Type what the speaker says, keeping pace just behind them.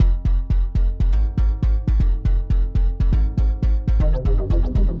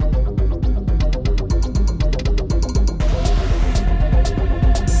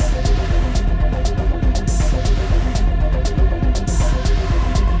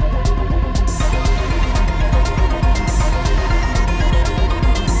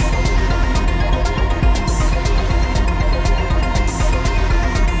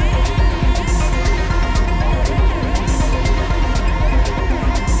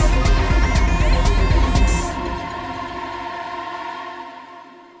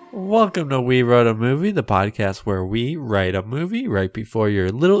Welcome to We Wrote a Movie, the podcast where we write a movie right before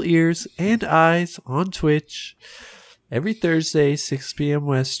your little ears and eyes on Twitch. Every Thursday, 6 p.m.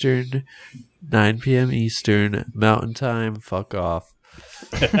 Western, 9 p.m. Eastern, Mountain Time. Fuck off.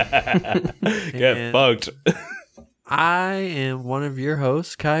 Get fucked. I am one of your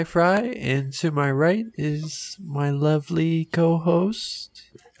hosts, Kai Fry, and to my right is my lovely co-host,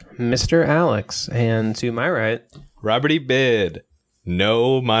 Mr. Alex, and to my right, Robert E. Bid.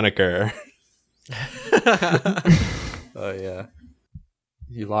 No moniker. Oh yeah,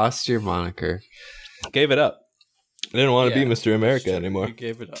 you lost your moniker. Gave it up. I didn't want to Yeah, be Mr. America anymore. You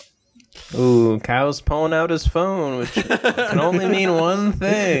gave it up. ooh, Kyle's pulling out his phone, which can only mean one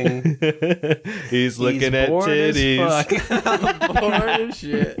thing. He's looking at bored as titties. fuck. Bored as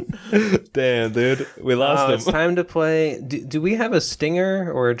shit. Damn, dude. We lost It's him. time to play. Do we have a stinger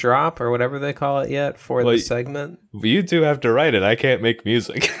or a drop or whatever they call it yet for Well, the segment? You two have to write it. I can't make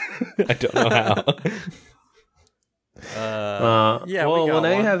music. I don't know how. Yeah, well, we got now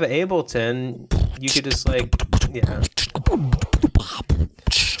you one. have Ableton. You could just yeah.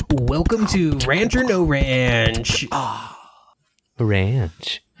 Welcome to Ranch or No Ranch.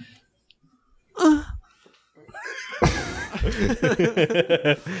 Ranch.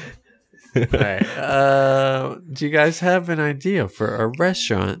 All right. Do you guys have an idea for a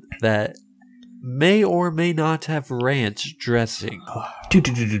restaurant that may or may not have ranch dressing? Oh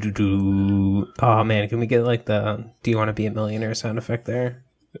man, can we get like the "Do you want to be a millionaire" sound effect there?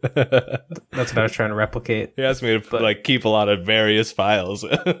 That's what I was trying to replicate. He asked me to keep a lot of various files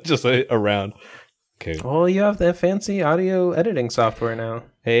just around. Okay. Well, you have that fancy audio editing software now.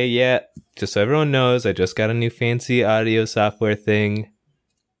 Hey, yeah. Just so everyone knows, I just got a new fancy audio software thing.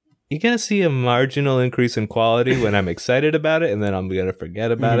 You're going to see a marginal increase in quality when I'm excited about it, and then I'm going to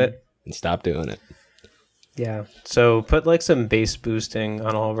forget about it and stop doing it. Yeah. So put like some bass boosting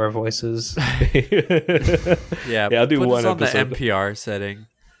on all of our voices. Yeah, I'll do put one us on episode. the NPR setting.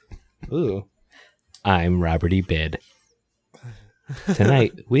 Ooh. I'm Robert E. Bid.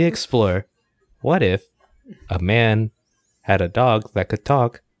 Tonight, we explore what if a man had a dog that could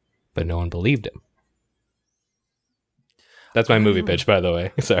talk, but no one believed him. That's my movie pitch, by the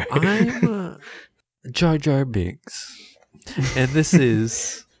way. Sorry. I'm Jar Jar Binks, and this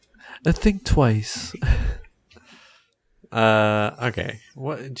is Think Twice. Okay.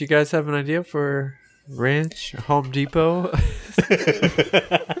 What do you guys have an idea for ranch? Home Depot?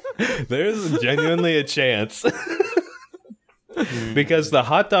 There's genuinely a chance. Because the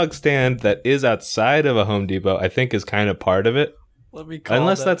hot dog stand that is outside of a Home Depot, I think, is kind of part of it. Let me call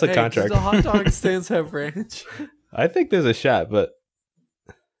Unless that. that's a Hey, contract. Do the hot dog stands have ranch? I think there's a shot, but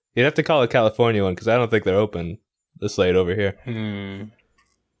you'd have to call a California one because I don't think they're open this late over here.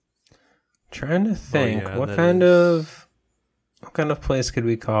 Trying to think, yeah, what that kind is- of place could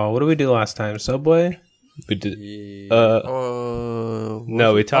we call? What did we do last time? Subway? We did,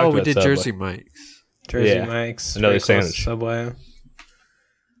 No, we talked we about did Subway. Jersey Mike's. Jersey Yeah. Mike's? Another very close to sandwich. Subway.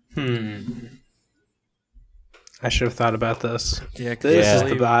 I should have thought about this. Yeah, 'cause This I is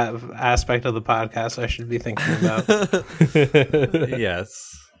the believe- aspect of the podcast I should be thinking about. Yes.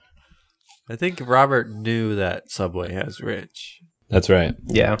 I think Robert knew that Subway has ranch. That's right.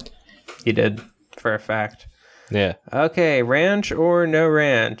 Yeah, you did, for a fact. Yeah. Okay, ranch or no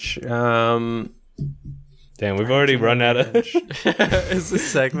ranch? Damn, we've already run out of... Is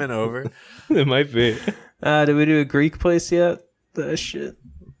this segment over? It might be. Did we do a Greek place yet? Shit.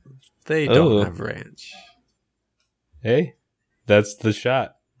 They don't Oh. have ranch. Hey, that's the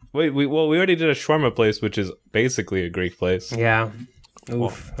shot. Wait, we already did a shawarma place, which is basically a Greek place. Yeah.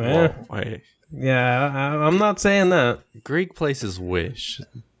 Oof. Whoa, wait. Yeah, I'm not saying that. Greek places wish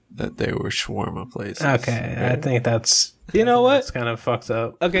that they were shawarma places. Okay, I think that's... You know what? That's kind of fucked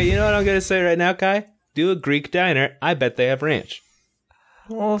up. Okay, you know what I'm going to say right now, Kai? Do a Greek diner. I bet they have ranch.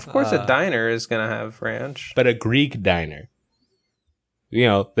 Well, of course a diner is going to have ranch. But a Greek diner. You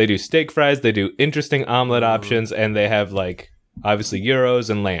know, they do steak fries, they do interesting omelet options, and they have, obviously gyros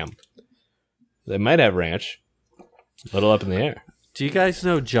and lamb. They might have ranch. A little up in the air. Do you guys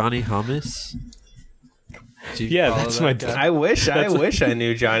know Johnny Hummus? Do you Yeah, follow that's that my... guy? I wish I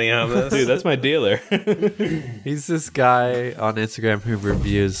knew Johnny Hummus. Dude, that's my dealer. He's this guy on Instagram who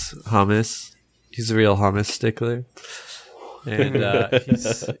reviews hummus. He's a real hummus stickler.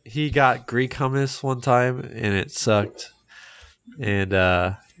 And he got Greek hummus one time, and it sucked. And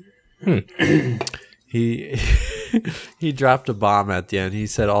he he dropped a bomb at the end. He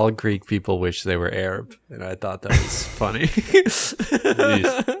said all Greek people wish they were Arab, and I thought that was funny.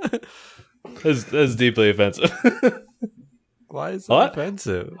 That's deeply offensive. Why is What? that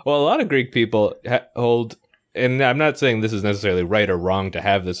offensive? Well, a lot of Greek people hold and I'm not saying this is necessarily right or wrong to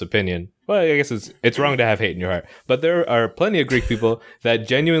have this opinion. Well, I guess it's wrong to have hate in your heart. But there are plenty of Greek people that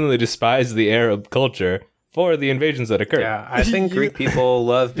genuinely despise the Arab culture for the invasions that occurred. Yeah, I think Greek people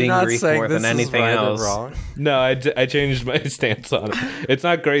love being not Greek saying more this than is anything right or else. wrong. No, I changed my stance on it. It's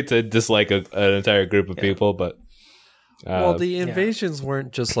not great to dislike an entire group of people, but Well, the invasions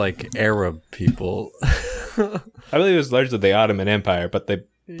weren't just like Arab people. I believe it was largely the Ottoman Empire, but they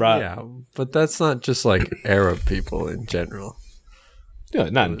brought Yeah, but that's not just like Arab people in general.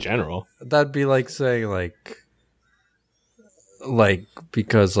 not in general. That'd be like saying like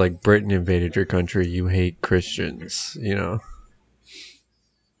because like Britain invaded your country, you hate Christians, you know?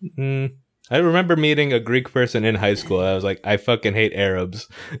 I remember meeting a Greek person in high school. I was like, I fucking hate Arabs.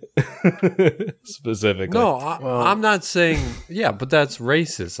 Specifically. No, I'm not saying, yeah, but that's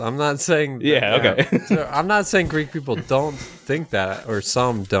racist. I'm not saying, Yeah, okay. So I'm not saying Greek people don't think that, or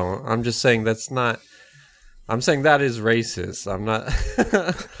some don't. I'm just saying I'm saying that is racist. I'm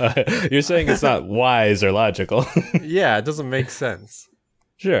not, You're saying it's not wise or logical. yeah, it doesn't make sense.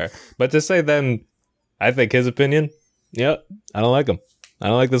 Sure. But to say then, I think his opinion, yep, I don't like him. I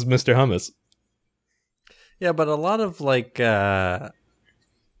don't like this Mr. Hummus. Yeah, but a lot of like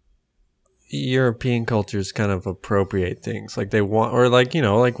European cultures kind of appropriate things. Like they want, or like, you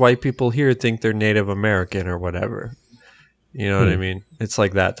know, like white people here think they're Native American or whatever. You know what I mean? It's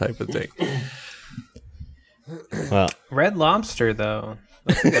like that type of thing. Well, Red Lobster, though.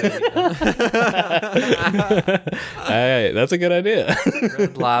 That's a good idea. hey, that's a good idea.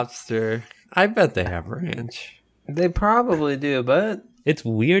 Red Lobster. I bet they have ranch. They probably do, but It's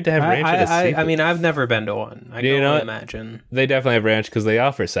weird to have ranch at a seafood. I mean, I've never been to one. I can You know only what? imagine. They definitely have ranch because they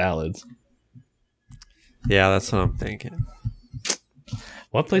offer salads. Yeah, that's what I'm thinking.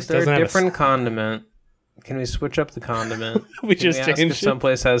 One place They're doesn't a have different condiment. Can we switch up the condiment? We Can just ask if changed it.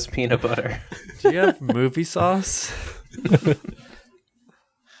 someplace has peanut butter? Do you have movie sauce?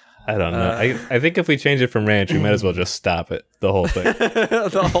 I don't know. I think if we change it from ranch, we might as well just stop it. The whole thing.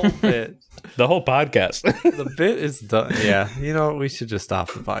 The whole bit. The whole podcast. The bit is done. Yeah, you know, we should just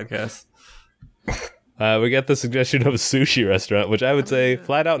stop the podcast. We got the suggestion of a sushi restaurant, which I would say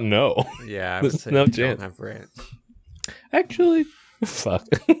flat out no. Yeah, I would say No we chance. don't have ranch. Actually, fuck.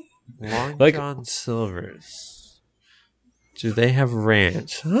 Long Like- John Silver's. Do they have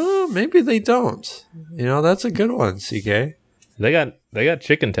ranch? Oh, maybe they don't. You know, that's a good one, CK. They got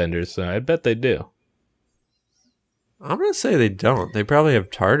chicken tenders, so I bet they do. I'm going to say they don't. They probably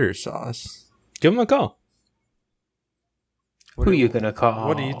have tartar sauce. Give them a call. Who are you gonna call?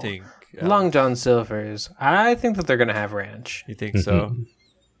 What do you think? Long John Silver's. I think that they're gonna have ranch, You think so?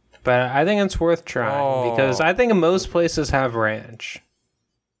 but I think it's worth trying because I think most places have ranch.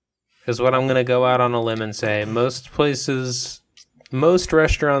 Is what I'm gonna go out on a limb and say. Most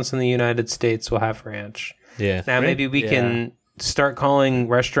restaurants in the United States will have ranch. Yeah. Now maybe we can start calling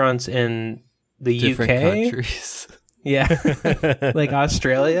restaurants in the Different UK. countries. Yeah, like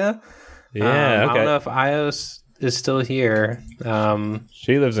Australia. Yeah, I don't okay. know if Ios is still here.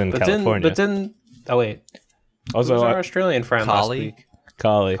 She lives in California. Oh wait, Also, who's our Australian friend last Collie? week?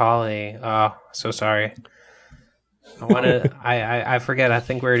 Collie. Collie. Oh, so sorry. I want to. I forget. I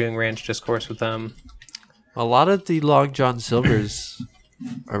think we were doing ranch discourse with them. A lot of the Long John Silver's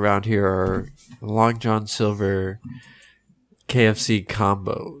around here are Long John Silver KFC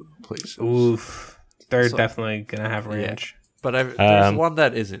combo places. Oof, they're So- definitely gonna have ranch. But there's one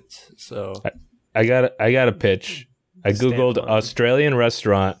that isn't. So I got a pitch. I googled Stand on. Australian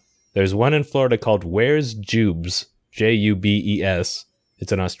restaurant. There's one in Florida called Where's Jubes? Jubes.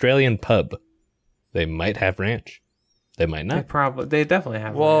 It's an Australian pub. They might have ranch. They might not. They definitely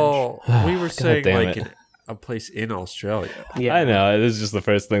have ranch. well, we were saying damn like it. a place in Australia. Yeah, I know. This is just the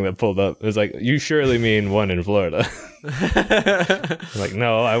first thing that pulled up. It was like, you surely mean one in Florida. I'm like,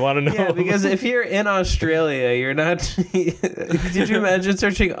 no, I want to know. Yeah, because if you're in Australia, you're not. Did you imagine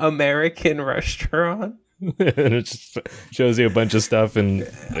searching American restaurant? And it just shows you a bunch of stuff. And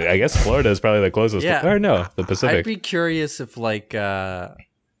I guess Florida is probably the closest. Yeah. Or no, the I'd Pacific. be curious if like what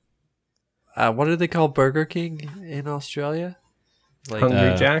do they call Burger King in Australia? Like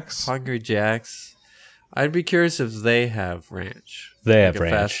Hungry Jacks. Hungry Jacks. I'd be curious if they have ranch. They Like have a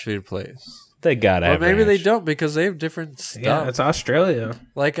ranch. fast food place. They gotta Or have maybe they ranch. don't because they have different stuff. Yeah, it's Australia.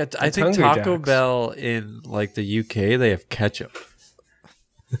 Like I It's think Hungry Taco Jacks. Bell in like the UK they have ketchup.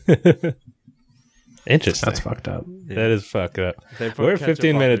 Interesting. That's fucked up. That is fucked up. They put We're ketchup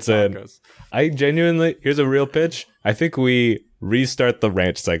 15 on minutes their in. tacos. I genuinely, here's a real pitch. I think we restart the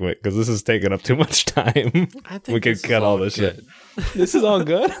ranch segment because this is taking up too much time. I think We could this is cut all this good. shit. This is all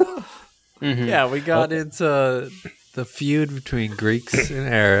good. Mm-hmm. Yeah, we got into the feud between Greeks and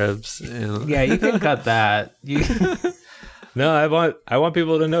Arabs. And Yeah, you can cut that. No, I want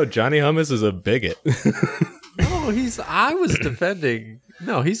people to know Johnny Hummus is a bigot. No, I was defending.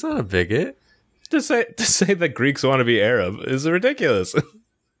 No, he's not a bigot. to say that Greeks want to be Arab is ridiculous.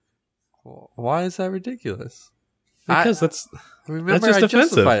 Why is that ridiculous? Because that's Remember, just I offensive.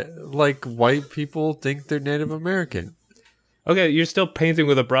 justified it. Like, white people think they're Native American. okay. You're still painting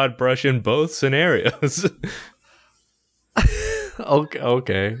with a broad brush in both scenarios.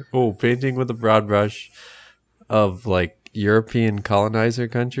 Okay. Oh, painting with a broad brush of like European colonizer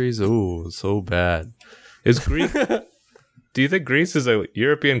countries. Oh, so bad. Is Greek? Do you think Greece is a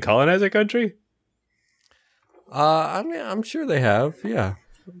European colonizer country? I mean, I'm sure they have. Yeah.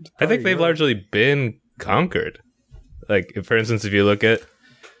 I think they've Europe. largely been conquered. Like, for instance, if you look at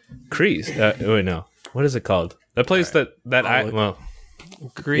Greece, wait, no, what is it called? The place look-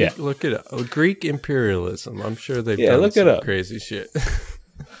 Greek. Yeah. Look it up. Greek imperialism. I'm sure they've Yeah, done look it some up. crazy shit.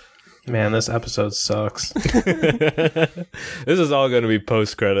 Man, this episode sucks. this is all going to be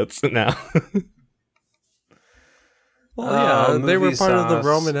post credits now. Well, yeah, they were movie part of the sauce.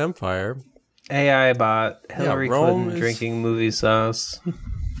 Roman Empire. AI bot Hillary Rome Clinton is- drinking movie sauce.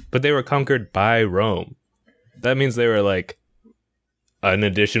 But they were conquered by Rome. That means they were like an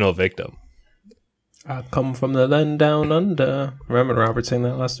additional victim. I come from the land down under. Remember Robert saying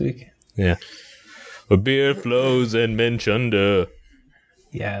that last week? Yeah. A beer flows and men chunder.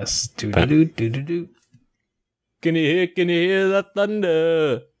 Yes. Do do do do do do. Can you hear that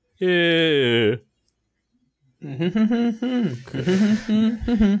thunder? Yeah.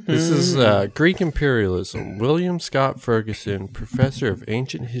 This is Greek imperialism. William Scott Ferguson, professor of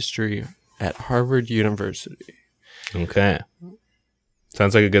ancient history at Harvard University. Okay.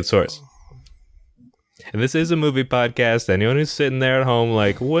 Sounds like a good source. And this is a movie podcast. Anyone who's sitting there at home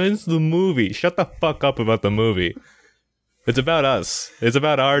like, when's the movie? Shut the fuck up about the movie. It's about us. It's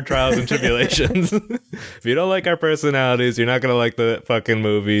about our trials and tribulations. If you don't like our personalities, you're not going to like the fucking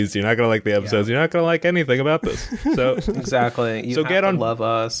movies. You're not going to like the episodes. You're not going to like anything about this. So, Exactly. You So have get to on- love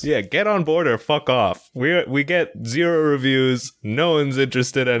us. yeah, get on board or fuck off. We get 0 reviews. No one's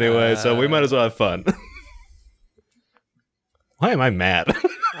interested anyway, so we might as well have fun. Why am I mad?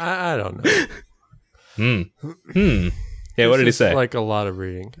 I don't know. Yeah, what did he It's say? Like a lot of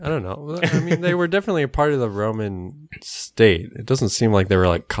reading. I don't know. I mean, they were definitely a part of the Roman state. It doesn't seem like they were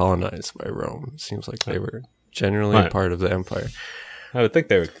like colonized by Rome. It seems like they were generally Right. part of the empire. I would think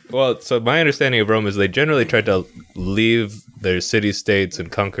they were. Well, so my understanding of Rome is they generally tried to leave their city states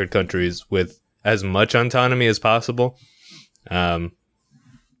and conquered countries with as much autonomy as possible. So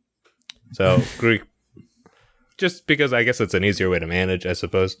Greek, just because I guess it's an easier way to manage, I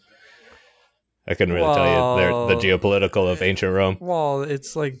suppose. I couldn't really tell you the geopolitical of ancient Rome. Well,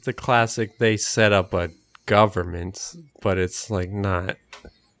 it's like the classic. They set up a government, but it's like not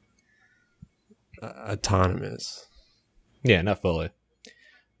autonomous. Yeah, not fully.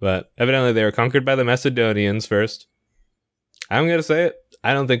 But evidently they were conquered by the Macedonians first. I'm going to say it.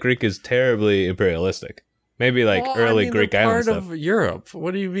 I don't think Greek is terribly imperialistic. Maybe like Well, early I mean, Greek they're island part stuff. of Europe.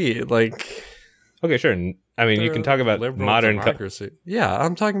 What do you mean? Like, Okay, sure. I mean, you can talk about liberal modern. democracy. Yeah,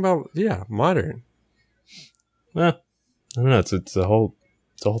 I'm talking about modern. Well, I don't know. It's a whole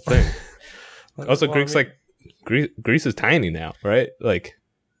thing. Also, Well, Greeks I mean, Greece is tiny now, right? Like,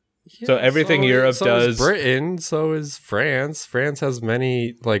 so everything Europe so does- is Britain, so is France. France has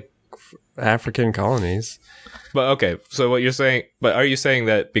many like African colonies. but okay. So what you're saying? But are you saying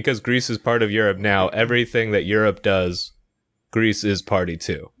that because Greece is part of Europe now, everything that Europe does, Greece is party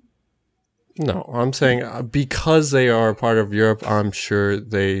to? No, I'm saying because they are a part of Europe, I'm sure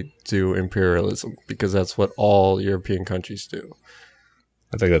they do imperialism because that's what all European countries do.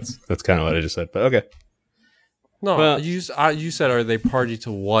 I think that's kind of what I just said. But okay. No, Well- you said are they party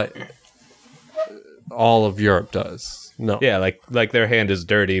to what all of Europe does? No, Yeah, like their hand is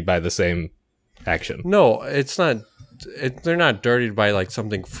dirty by the same action. no, it's not. They're not dirtied by like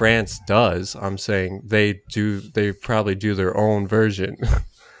something France does. I'm saying they do. They probably do their own version.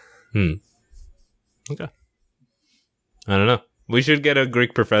 Okay. I don't know. We should get a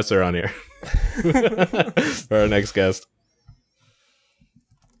Greek professor on here for our next guest.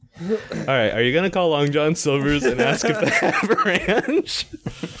 All right. Are you going to call Long John Silver's and ask if they have a ranch?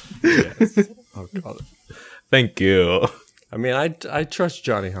 Oh God. Thank you. I mean, I trust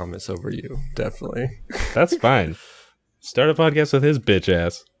Johnny Hummus over you, definitely. That's fine. Start a podcast with his bitch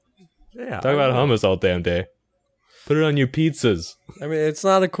ass. Yeah. Talk about hummus all damn day. Put it on your pizzas. I mean, it's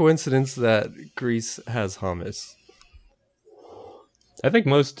not a coincidence that Greece has hummus. I think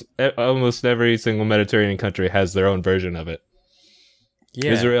almost every single Mediterranean country has their own version of it.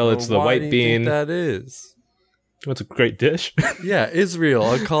 Yeah, Israel, it's the why white do you bean. think that is? What's a great dish? Yeah,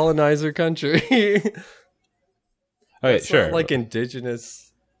 Israel, a colonizer country. Okay, It's sure. not like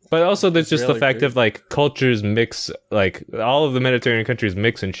indigenous. But also, there's just the Israeli fact food. of like cultures mix, like all of the Mediterranean countries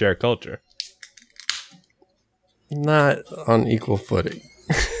mix and share culture. Not on equal footing.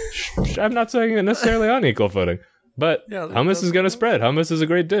 I'm not saying it necessarily on equal footing, but Yeah, hummus is going to spread. Hummus is a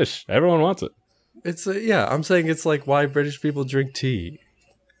great dish. Everyone wants it. It's yeah. I'm saying it's like why British people drink tea.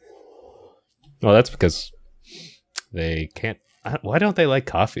 Well, that's because they can't. Why don't they like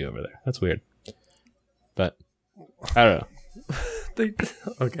coffee over there? That's weird. But I don't know.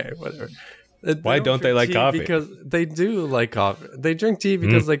 Okay, whatever. Why don't they drink like tea coffee? Because they do like coffee. They drink tea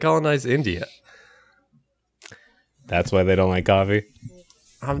because they colonized India. That's why they don't like coffee.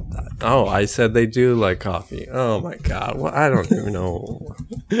 I said they do like coffee. Oh my god. Well, I don't even know.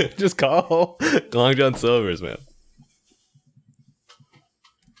 Just call Long John Silver's, man.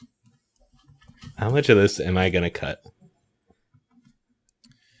 How much of this am I going to cut?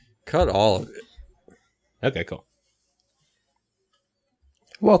 Cut all of it. Okay, cool.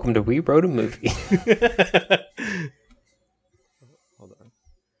 Welcome to We Wrote a Movie. Hold on.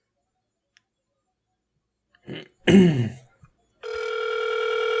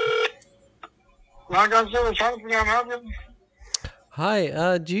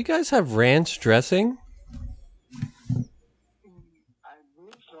 Hi, do you guys have ranch dressing?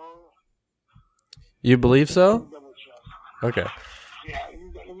 You believe so? Okay.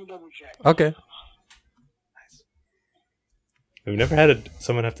 Okay. We've never had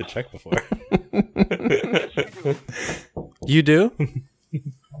someone have to check before. You do?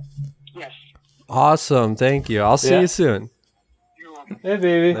 Yes. Awesome. Thank you. I'll see Yeah. you soon. Hey,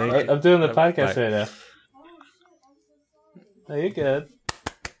 baby. Thank you. I'm doing the Bye. podcast right now. Are you good?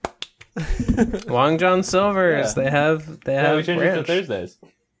 Long John Silver's. Yeah. They have Yeah, we changed it to ranch. Thursdays.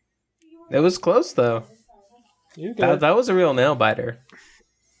 It was close though. You good? That was a real nail biter.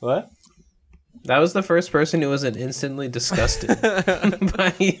 What? That was the first person who wasn't instantly disgusted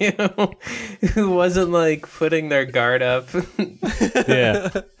by you, who wasn't like putting their guard up. Yeah.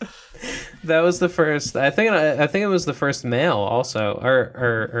 That was the first. I think it was the first male also,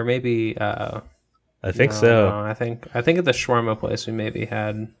 or maybe. I think no, so. no, I think at the shawarma place we maybe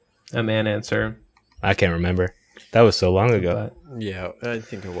had a man answer. I can't remember. That was so long ago. Yeah, I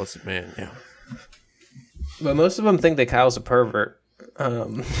think it was a man. Yeah. But most of them think that Kyle's a pervert.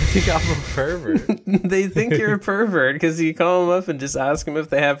 You got a pervert. They think you're a pervert because you call them up and just ask them if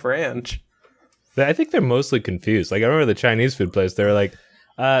they have ranch. I think they're mostly confused. Like, I remember the Chinese food place. They were like,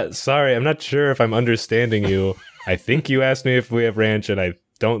 sorry, I'm not sure if I'm understanding you. I think you asked me if we have ranch, and I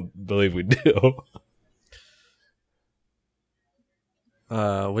don't believe we do.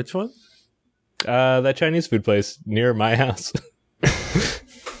 Which one? That Chinese food place near my house.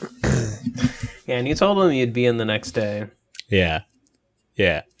 Yeah, and you told them you'd be in the next day. Yeah.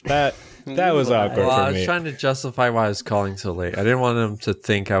 Yeah. That was awkward Well, I for was me. trying to justify why I was calling so late. I didn't want them to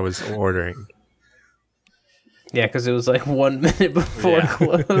think I was ordering. Yeah, because it was like 1 minute before it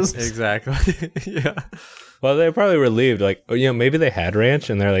closed. Exactly. Yeah. Well, they were probably relieved. Like, maybe they had ranch,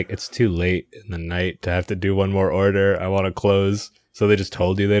 and they're like, it's too late in the night to have to do one more order. I want to close. So they just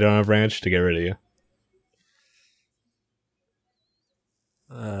told you they don't have ranch to get rid of you.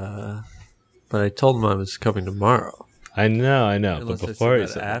 But I told them I was coming tomorrow. I know. Unless But I before said you that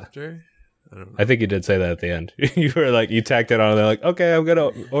said that, after. I don't know. I think you did say that at the end. You were like, you tacked it on, and they're like, okay, I'm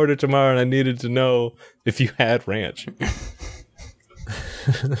gonna order tomorrow, and I needed to know if you had ranch.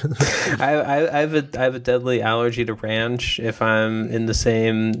 I have a deadly allergy to ranch. If I'm in the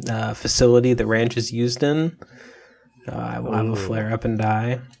same facility that ranch is used in, I will have a flare up and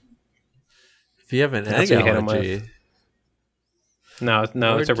die. If you have an That's egg what you hit 'em allergy, No,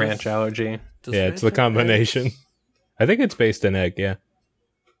 Or it's a just- ranch allergy. does Yeah, ranch it's the have combination. eggs? I think it's based in egg, yeah.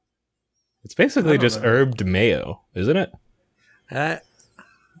 It's basically I don't just know. herbed mayo, isn't it? It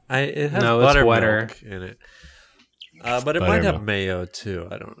has No, it's wetter. buttermilk in it. But it might have Buttermilk. mayo too.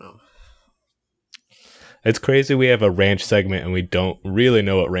 I don't know. It's crazy we have a ranch segment and we don't really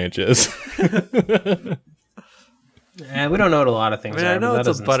know what ranch is. We don't know what a lot of things I mean, are. I know but that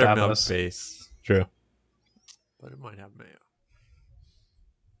it's a doesn't stop buttermilk us. base, True. but it might have mayo.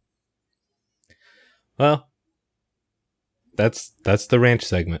 Well, that's the ranch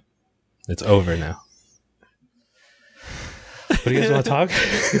segment. It's over now. What do you guys want to talk?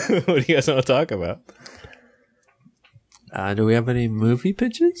 What do you guys want to talk about? Do we have any movie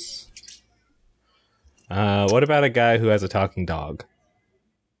pitches? What about a guy who has a talking dog?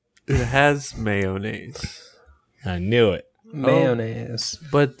 It has mayonnaise, I knew it. Mayonnaise.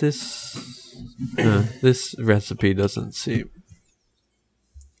 but this recipe doesn't seem.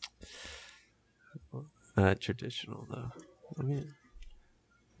 traditional though.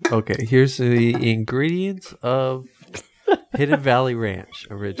 Okay, here's the ingredients of Hidden Valley Ranch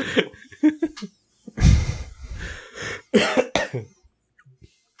original.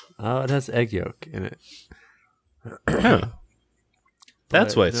 Oh, it has egg yolk in it. That's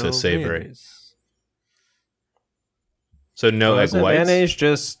But why it's so no savory. mayonnaise. So no egg Isn't whites. mayonnaise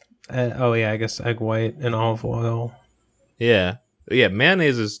just? I guess egg white and olive oil. Yeah,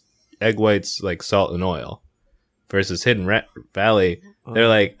 mayonnaise is egg whites like salt and oil. Versus Hidden Valley, they're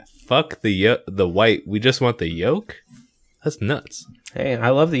like, fuck the white. We just want the yolk. That's nuts. Hey, I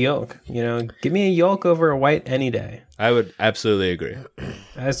love the yolk. Give me a yolk over a white any day. I would absolutely agree.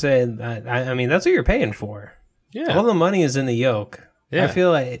 I say, I mean, that's what you're paying for. Yeah, All the money is in the yolk. Yeah. I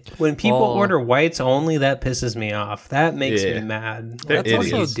feel like when people Well- order whites only, that pisses me off. That makes Yeah. me mad. They're That's what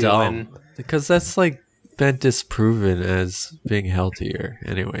idiots. you Also doing. dumb because that's like been disproven as being healthier,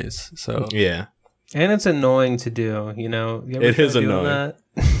 anyways. So yeah. And it's annoying to do. You ever It try is doing annoying. That?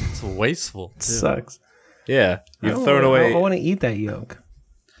 it's wasteful. It Too. sucks. Yeah, I you've don't thrown wanna- away. I want to eat that yolk.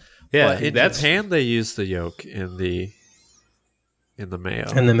 Yeah, But in that's Japan, they use the yolk in the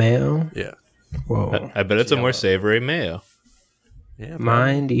mayo. And the mayo. Yeah, Whoa. I bet it's a more Yellow. savory mayo. yeah.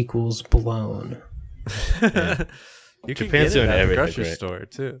 Mind equals blown. You can Japan's get it doing at the everything grocery right. store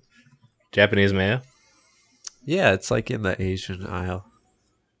too. Japanese mayo. Yeah, it's like in the Asian aisle.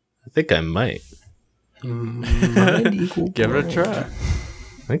 I think I might. Mind equal blown. Give it a try.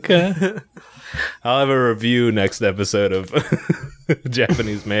 Okay. I'll have a review next episode of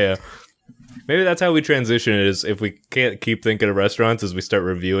Japanese mayo. Maybe that's how we transition it, is if we can't keep thinking of restaurants, as we start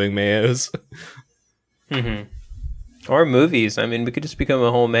reviewing mayos. Or movies. I mean, we could just become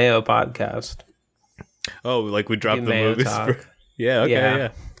a whole mayo podcast. Oh, like we dropped Do the mayo movies. talk. Yeah, okay, Yeah. yeah.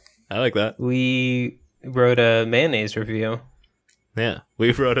 I like that. We wrote a mayonnaise review. Yeah.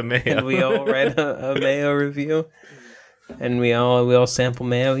 We wrote a mayo. And we all write a mayo review. And we all sample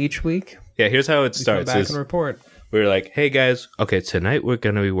mayo each week. Yeah, here's how it We come starts. back Is and report. we were like, hey guys, okay, tonight we're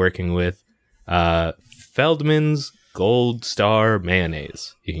going to be working with Feldman's Gold Star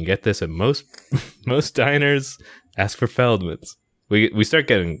Mayonnaise. You can get this at most diners. Ask for Feldman's. We start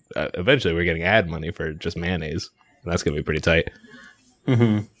getting, eventually we're getting ad money for just mayonnaise. And that's going to be pretty tight. Mm-hmm.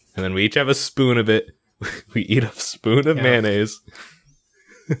 And then we each have a spoon of it. We eat a spoon of mayonnaise.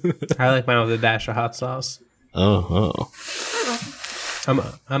 I like mine with a dash of hot sauce. Oh.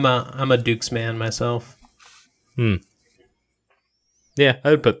 I'm a Duke's man myself. Yeah, I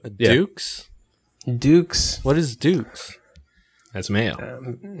would put Dukes? Duke's. What is Dukes? That's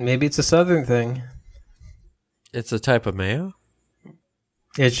mayo. Maybe it's a southern thing. It's a type of mayo?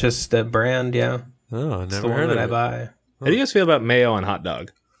 It's just a brand, yeah. Oh, I It's never the one heard that of I it. buy. How do you guys feel about mayo on hot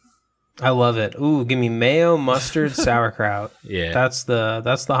dog? I love it. Ooh, give me mayo, mustard, sauerkraut. Yeah. That's the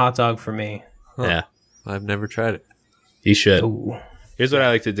hot dog for me. Yeah. I've never tried it. You should. Ooh. Here's what I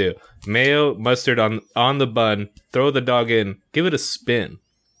like to do: mayo, mustard on the bun. Throw the dog in. Give it a spin,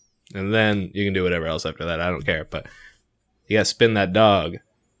 and then you can do whatever else after that. I don't care, but you gotta spin that dog.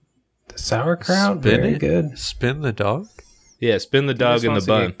 The sauerkraut, Spin very it? good. Spin the dog? Yeah, spin the dog Just in the wants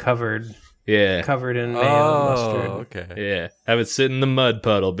to bun. get covered Yeah, in mayo Oh, and mustard. okay. yeah. Have it sit in the mud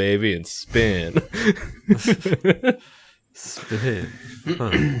puddle, baby, and spin. Spin.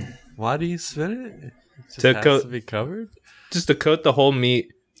 Huh. Why do you spin it? It just To has coat- to be covered? Just to coat the whole meat.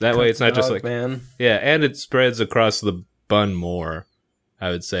 That way, it's not just Dog, like man. yeah, and it spreads across the bun more. I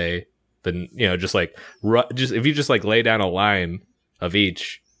would say than just like just if you just like lay down a line of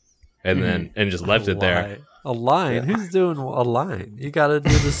each, and then just left it there. Why? A line? Who's doing a line? You gotta do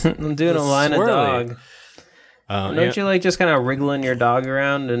this. I'm doing a line of swirly. dog. Yeah. Don't you like just kind of wriggling your dog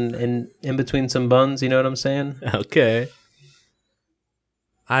around and in between some buns? You know what I'm saying? Okay.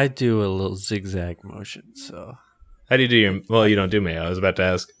 I do a little zigzag motion, so How do you do your? Well, you don't do mayo. I was about to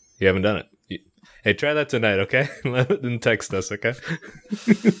ask. You haven't done it. Hey, try that tonight, okay? Then text us, okay?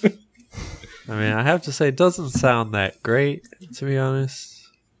 I mean, I have to say, it doesn't sound that great, to be honest,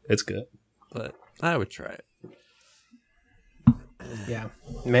 It's good. but I would try it. Yeah.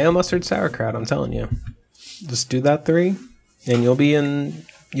 Mayo, mustard, sauerkraut. I'm telling you, just do that 3, and you'll be in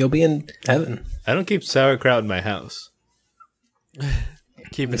heaven. I don't keep sauerkraut in my house.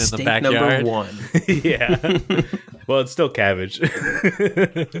 Keep it in the Mistake backyard. number 1. Yeah. Well, it's still cabbage.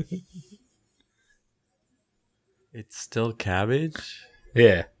 It's still cabbage?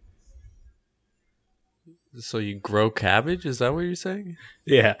 Yeah. So you grow cabbage? Is that what you're saying?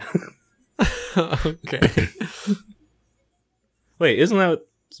 Yeah. Okay. Wait, isn't that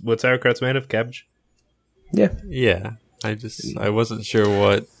what sauerkraut's made of? Cabbage? Yeah. Yeah. I wasn't sure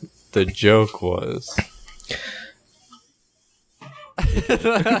what the joke was.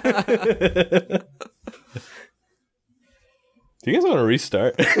 Do you guys want to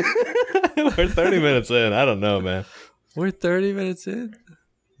restart? We're 30 minutes in. I don't know, man. We're 30 minutes in.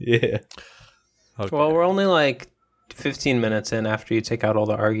 Yeah. Okay. Well, we're only like 15 minutes in after you take out all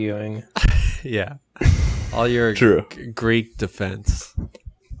the arguing. Yeah. All your True. Greek defense.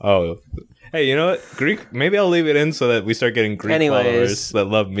 Oh. Hey, you know what? Greek, maybe I'll leave it in so that we start getting Greek followers that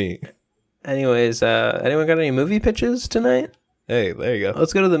love me. Anyways, anyone got any movie pitches tonight? Hey, there you go.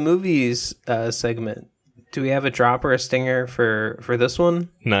 Let's go to the movies segment. Do we have a drop or a stinger for this one?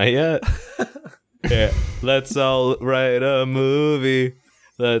 Not yet. Yeah. Let's all write a movie.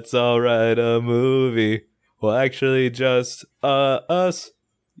 Let's all write a movie. Well, actually, just us.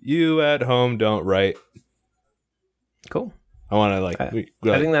 You at home don't write. Cool. I want to like. I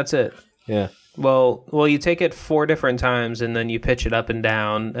think that's it. Yeah. Well, you take it 4 different times and then you pitch it up and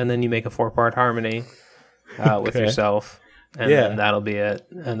down and then you make a 4-part harmony with yourself, and then that'll be it.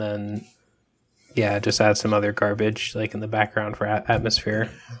 And then just add some other garbage like in the background for atmosphere.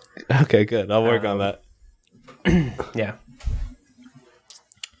 Okay, good. I'll work on that. Yeah.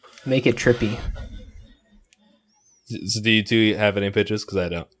 Make it trippy. So do you two have any pitches? Because I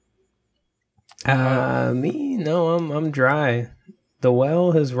don't. Me? No, I'm dry. The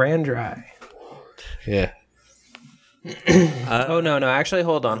well has ran dry. Yeah. Oh no! Actually,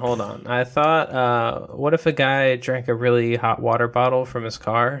 hold on. I thought, what if a guy drank a really hot water bottle from his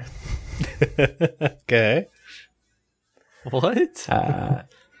car? Okay. What?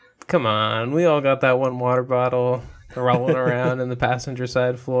 Come on, we all got that one water bottle rolling around in the passenger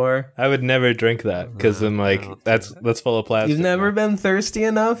side floor. I would never drink that because I'm like, that's full of plastic. You've never been thirsty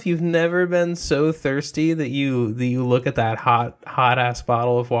enough. You've never been so thirsty that you look at that hot ass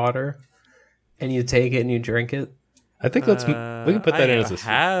bottle of water, and you take it and you drink it. I think we can put that in as a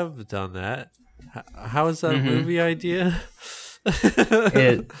have done that. How is that a movie idea?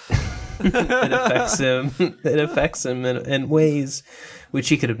 It affects him. It affects him in ways which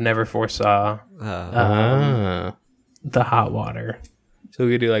he could have never foresaw. The hot water. So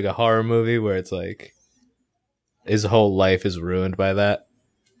we could do like a horror movie where it's like his whole life is ruined by that.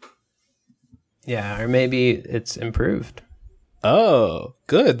 Yeah, or maybe it's improved. Oh,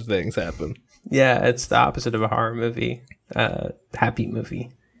 good things happen. Yeah, it's the opposite of a horror movie. Happy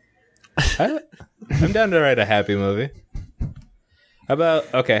movie. I'm down to write a happy movie. How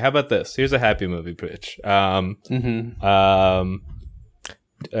about this? Here's a happy movie pitch.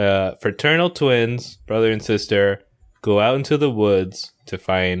 Fraternal twins, brother and sister, go out into the woods to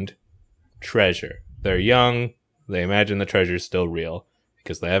find treasure. They're young. They imagine the treasure is still real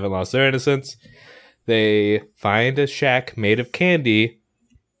because they haven't lost their innocence. They find a shack made of candy,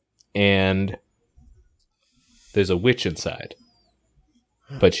 and there's a witch inside.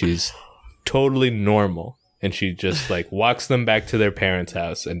 But she's totally normal, and she just like walks them back to their parents'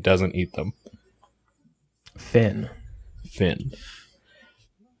 house and doesn't eat them. Finn.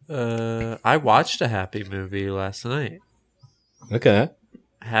 I watched a happy movie last night. Okay.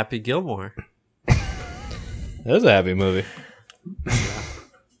 Happy Gilmore. That was a happy movie.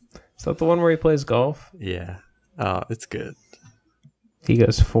 Is that the one where he plays golf? Yeah. Oh, it's good. He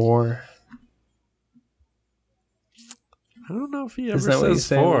goes 4. I don't know if he ever Is that what you says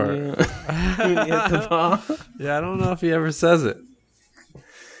say 4. when you hit the ball? Yeah, I don't know if he ever says it.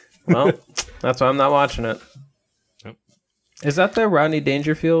 Well, that's why I'm not watching it. Nope. Is that the Rodney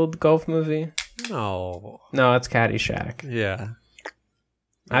Dangerfield golf movie? No. No, it's Caddyshack. Yeah.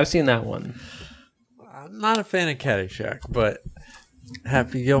 I've seen that one. I'm not a fan of Caddyshack, but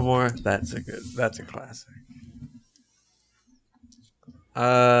Happy Gilmore, that's a classic.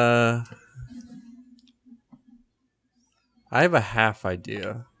 I have a half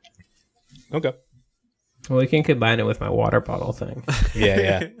idea. Okay. Well, we can combine it with my water bottle thing.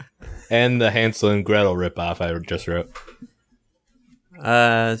 Yeah. And the Hansel and Gretel ripoff I just wrote.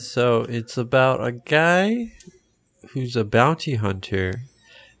 So it's about a guy who's a bounty hunter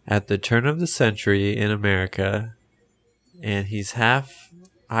at the turn of the century in America, and he's half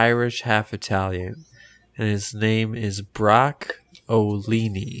Irish, half Italian, and his name is Brock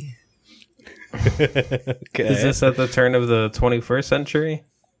O'Leary. Okay. Is this at the turn of the 21st century?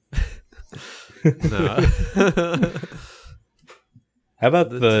 No. How about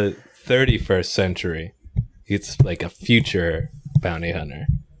the 31st century? It's like a future bounty hunter.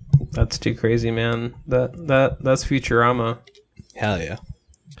 That's too crazy, man. That's Futurama. Hell yeah.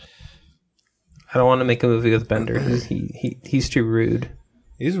 I don't want to make a movie with Bender. He's too rude.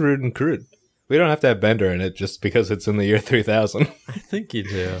 He's rude and crude. We don't have to have Bender in it just because it's in the year 3000. I think you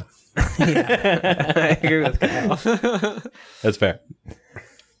do. I agree with Kyle. That's fair.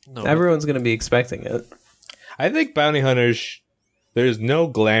 No, Everyone's going to be expecting it. I think bounty hunters, there's no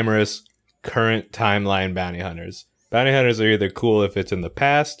glamorous current timeline bounty hunters. bounty hunters are either cool if it's in the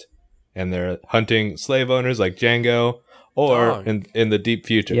past and they're hunting slave owners like Django, or in the deep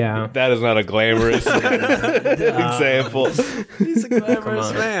future. Yeah. That is not a glamorous example. He's a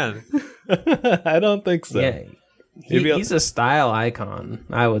glamorous man. I don't think so. Yeah, he's a style icon,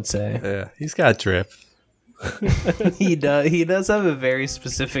 I would say. Yeah, he's got drip. He does have a very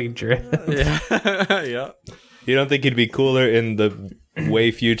specific drip. Yeah, yeah. You don't think he'd be cooler in the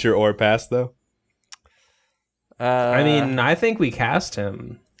way future or past, though? I mean, I think we cast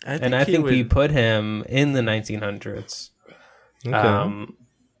him, I think we put him in the 1900s. Okay.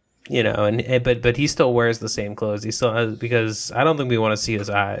 You know, but he still wears the same clothes. He still has, because I don't think we want to see his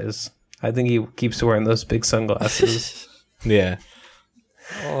eyes. I think he keeps wearing those big sunglasses. Yeah.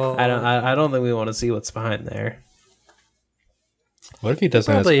 I don't think we want to see what's behind there. What if he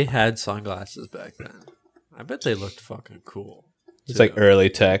doesn't have... Probably had sunglasses back then. I bet they looked fucking cool. It's like early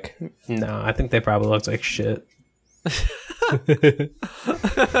tech. No, I think they probably looked like shit.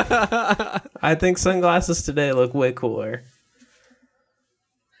 I think sunglasses today look way cooler.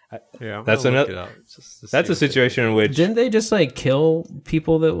 Yeah, that's another. That's a situation in which didn't they just like kill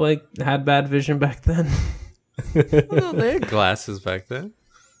people that like had bad vision back then? Well, they had glasses back then.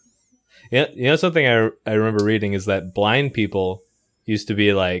 Yeah, you know something I remember reading is that blind people used to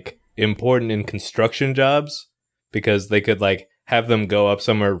be like important in construction jobs because they could like have them go up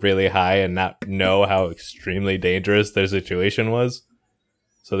somewhere really high and not know how extremely dangerous their situation was.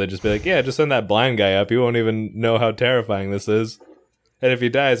 So they'd just be like, yeah, just send that blind guy up. He won't even know how terrifying this is. And if he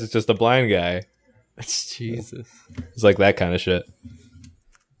dies, it's just a blind guy. It's Jesus. It's like that kind of shit.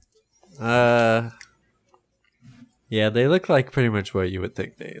 Yeah, they look like pretty much what you would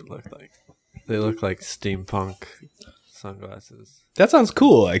think they look like. They look like steampunk sunglasses. That sounds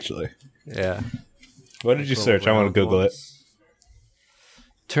cool, actually. Yeah. What did you search? I want to Google it.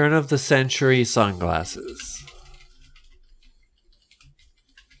 Turn of the century sunglasses.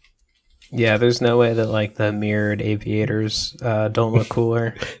 Yeah, there's no way that like the mirrored aviators don't look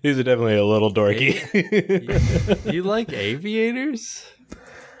cooler. These are definitely a little dorky. You like aviators?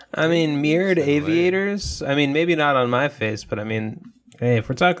 I mean, mirrored aviators. I mean, maybe not on my face, but I mean, hey, if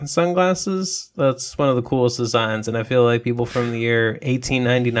we're talking sunglasses, that's one of the coolest designs. And I feel like people from the year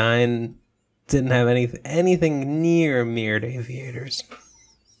 1899 didn't have anything near mirrored aviators.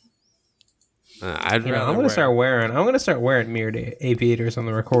 I'm gonna start wearing mirrored aviators on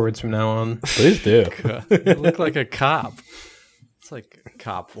the records from now on. Please do. You look like a cop. It's like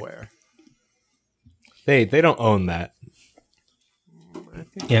cop wear. They don't own that.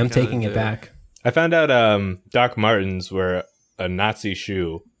 Yeah, I'm taking it back. I found out Doc Martens were a Nazi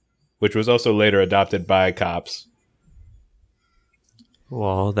shoe, which was also later adopted by cops.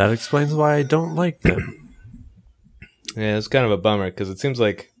 Well, that explains why I don't like them. Yeah, it's kind of a bummer because it seems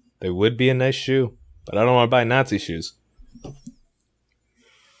like they would be a nice shoe, but I don't want to buy Nazi shoes.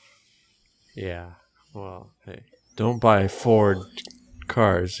 Yeah. Well, hey, don't buy Ford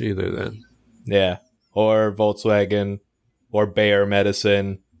cars either then. Yeah. Or Volkswagen, or Bayer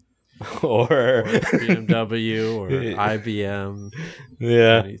Medicine, or BMW, or IBM.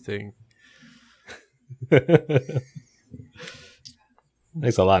 Yeah. Anything.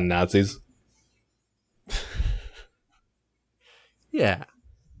 Thanks a lot, Nazis. Yeah.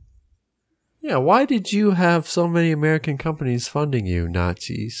 Yeah, why did you have so many American companies funding you,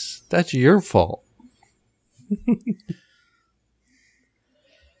 Nazis? That's your fault.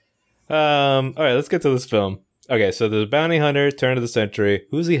 All right, let's get to this film. Okay, so there's a bounty hunter, turn of the century.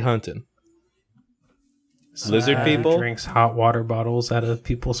 Who's he hunting? Lizard people? Drinks hot water bottles out of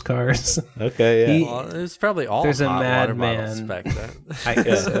people's cars. Okay, yeah. Well, there's probably all There's a hot water madman. bottles back then. I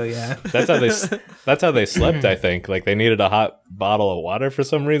guess so, yeah. That's how they slept, I think. Like they needed a hot bottle of water for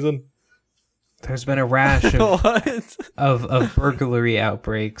some reason. There's been a rash What? of burglary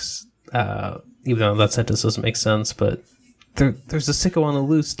outbreaks, even though that sentence doesn't make sense, but there's a sicko on the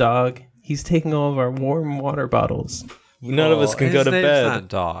loose, dog. He's taking all of our warm water bottles. None of us can go to His name's bed. not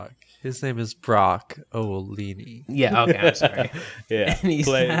Dog. His name is Brock O'Leary. Yeah, okay, I'm sorry. Yeah, And he's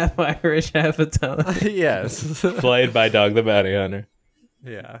half Irish, half Italian. Yes. played by Dog the Bounty Hunter.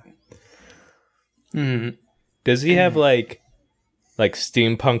 Yeah. Does he have like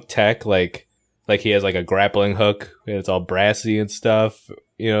steampunk tech? Like he has like a grappling hook and it's all brassy and stuff.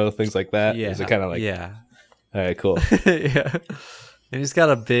 You know, things like that. Yeah. Is it kind of like Yeah. All right, cool. Yeah. And he's got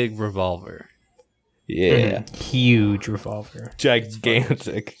a big revolver. Yeah, Huge revolver.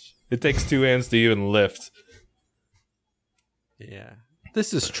 gigantic. It takes two hands to even lift. Yeah.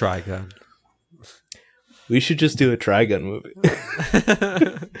 This is Trigun. We should just do a Trigun movie.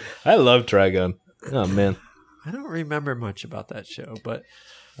 I love Trigun. Oh man, I don't remember much about that show, but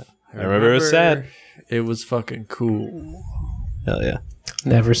I remember it was sad. It was fucking cool. Hell yeah.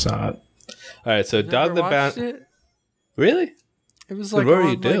 Never saw it. All right, so Dog the Bounty. It? Really? It was What like, were you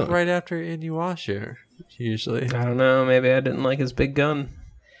on, doing? like right after Inuyasha, usually. I don't know. Maybe I didn't like his big gun.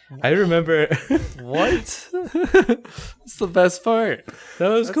 I remember. What? It's the best part. That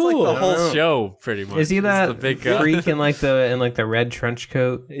was That's cool. like the whole know. show, pretty much. Is he It's that the big guy. freak in like the red trench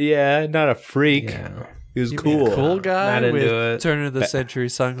coat? Yeah, not a freak. Yeah. He was You mean cool. cool guy Not into with it. turn of the century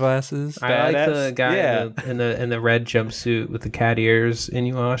sunglasses. I like the Badass? guy Yeah. in the red jumpsuit with the cat ears in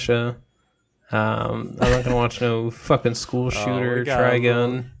Inuyasha. I'm not gonna watch no fucking school shooter we got a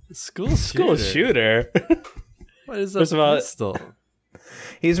Trigun. School School shooter. shooter. What is a First of all- pistol?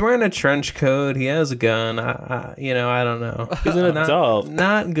 He's wearing a trench coat. He has a gun. I don't know. He's an adult.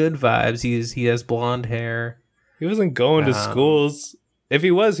 Not good vibes. He has blonde hair. He wasn't going to schools. If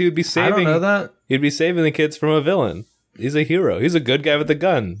he was, he would be I don't saving. know that. He'd be saving the kids from a villain. He's a hero. He's a good guy with a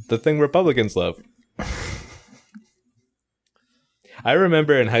gun. The thing Republicans love. I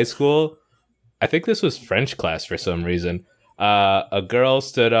remember in high school, I think this was French class for some reason. A girl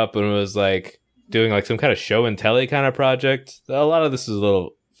stood up and was like doing like some kind of show and telly kind of project. A lot of this is a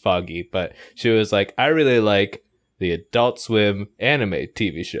little foggy, but she was like, I really like the Adult Swim anime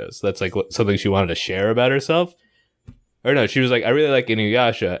TV shows. That's like something she wanted to share about herself. Or no, she was like, I really like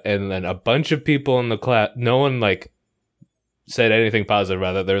Inuyasha. And then a bunch of people in the class, no one like said anything positive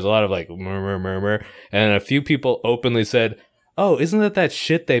about it. There was a lot of like murmur. And a few people openly said, oh, isn't that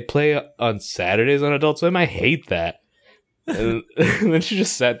shit they play on Saturdays on Adult Swim? I hate that. And then she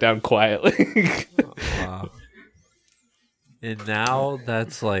just sat down quietly. Wow. And now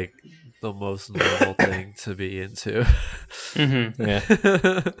that's like the most normal thing to be into. Yeah.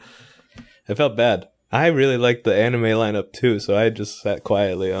 I felt bad. I really liked the anime lineup too, so I just sat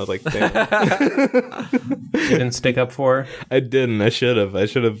quietly. I was like, damn. You didn't stick up for her? I didn't. I should have. I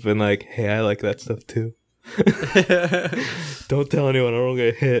should have been like, hey, I like that stuff too. Don't tell anyone, I don't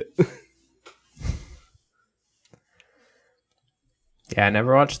get hit. Yeah, I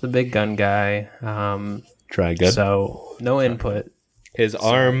never watched the big gun guy. Try again. So no input. His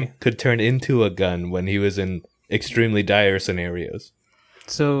arm could turn into a gun when he was in extremely dire scenarios.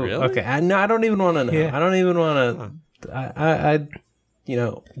 So Really? okay, I don't even want to know. Yeah. I don't even want to. I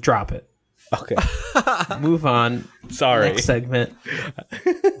drop it. Okay. Move on. Sorry. Next segment.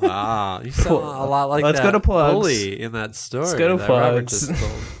 Wow, you sound a lot like Let's that go to plugs. bully in that story. Let's go to that Robert plugs. just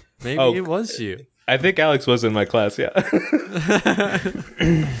told. Maybe Oh. it was you. I think Alex was in my class, yeah.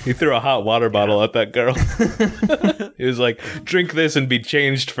 He threw a hot water bottle at that girl. He was like, drink this and be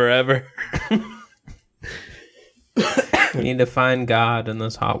changed forever. We need to find God in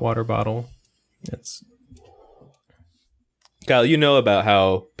this hot water bottle. It's Kyle, you know about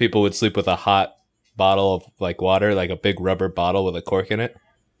how people would sleep with a hot bottle of like water, like a big rubber bottle with a cork in it?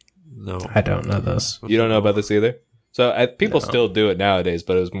 No. I don't know this. You don't know about this either? So people No. still do it nowadays,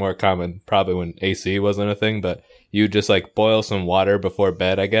 but it was more common probably when AC wasn't a thing. But you just like boil some water before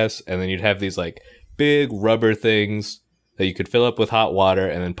bed, I guess, and then you'd have these like big rubber things that you could fill up with hot water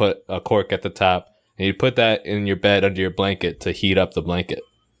and then put a cork at the top. And you'd put that in your bed under your blanket to heat up the blanket.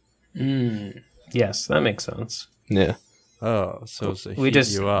 Yes, that makes sense. Yeah. Oh, so it's to We heat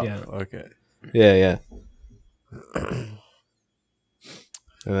just- you up. yeah. Okay. Yeah.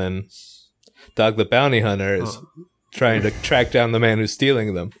 And then Dog the Bounty Hunter is trying to track down the man who's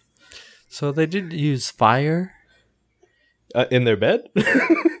stealing them. So they didn't use fire? In their bed?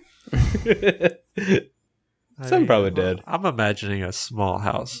 Some probably did. I'm imagining a small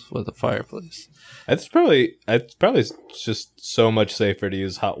house with a fireplace. It's probably just so much safer to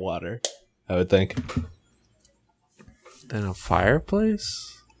use hot water, I would think. Then a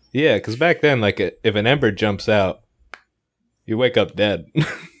fireplace? Yeah, because back then, like, if an ember jumps out, you wake up dead.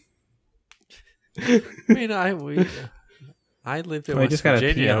 I mean, I lived in Well, you West just gotta pee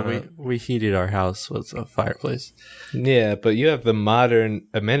Virginia. on it. We heated our house with a fireplace. Yeah, but you have the modern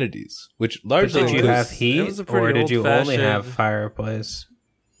amenities, which But largely did you includes- have It heat, was a pretty or did you only old-fashioned- have fireplace?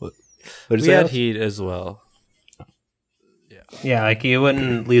 What is We that? had heat as well. Yeah, like you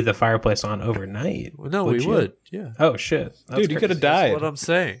wouldn't leave the fireplace on overnight. Well, no, would we you? would. Yeah. Oh shit, That's Dude, you could have crazy. died. That's what I'm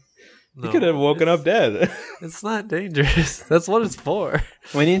saying. You could have woken up dead. It's not dangerous. That's what it's for.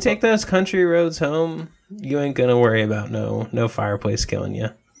 When you take those country roads home, you ain't gonna worry about no fireplace killing you.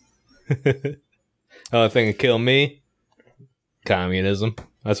 Only thing that kill me, communism.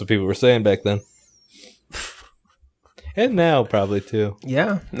 That's what people were saying back then. And now probably too.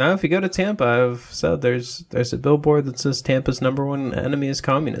 Yeah. Now, if you go to Tampa, I've said there's a billboard that says Tampa's #1 enemy is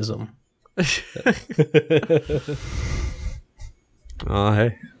communism. Oh,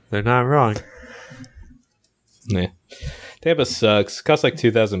 hey, they're not wrong. Yeah. Tampa sucks. Costs like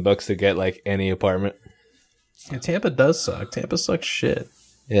 $2,000 to get like any apartment. Yeah, Tampa does suck. Tampa sucks shit.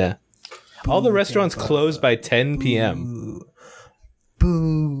 Yeah. All the restaurants close by 10 p.m.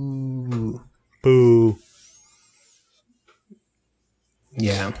 Boo. Boo.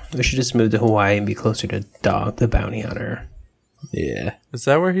 Yeah, we should just move to Hawaii and be closer to Dog the Bounty Hunter. Yeah. Is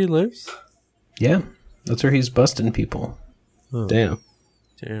that where he lives? Yeah, that's where he's busting people. Oh. Damn.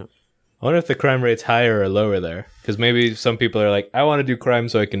 Damn. I wonder if the crime rate's higher or lower there. Because maybe some people are like, I want to do crime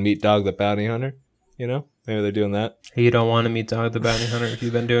so I can meet Dog the Bounty Hunter. You know? Maybe they're doing that. You don't want to meet Dog the Bounty Hunter if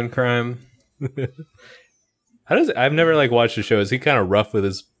you've been doing crime. How does I've never like watched the show. Is he kind of rough with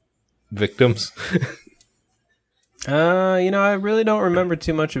his victims? I really don't remember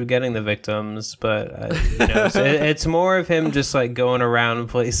too much of getting the victims, but it's more of him just like going around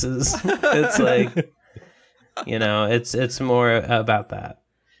places. It's like, it's more about that.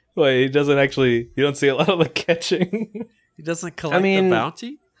 Well, he doesn't actually. You don't see a lot of the catching. He doesn't collect the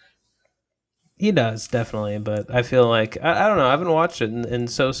bounty? He does, definitely, but I feel like I don't know. I haven't watched it in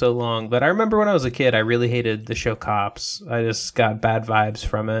so long, but I remember when I was a kid, I really hated the show Cops. I just got bad vibes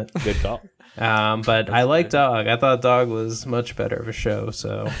from it. Good call. But I like Dog. I thought Dog was much better of a show.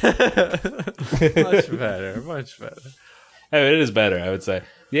 So much better. I mean, it is better, I would say.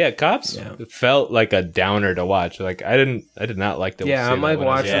 Yeah, Cops felt like a downer to watch. Like I did not like to. Yeah, I'm like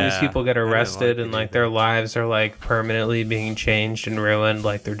watching these people get arrested like and like their lives are like permanently being changed and ruined.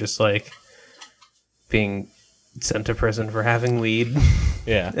 Like they're just like being sent to prison for having weed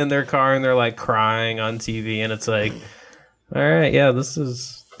in their car, and they're like crying on TV, and it's like, all right, yeah, this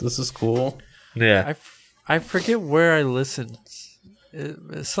is cool. Yeah, I forget where I listened,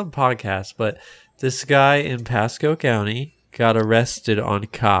 some podcast, but this guy in Pasco County got arrested on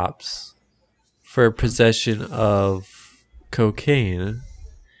Cops for possession of cocaine,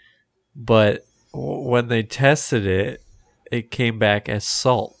 but when they tested it, it came back as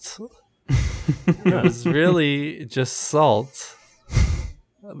salt. It was really just salt.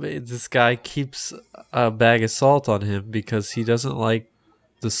 I mean, this guy keeps a bag of salt on him because he doesn't like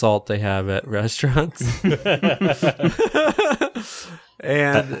the salt they have at restaurants.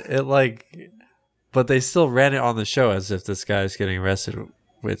 And it but they still ran it on the show as if this guy's getting arrested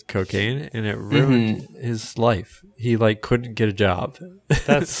with cocaine, and it ruined his life. He couldn't get a job.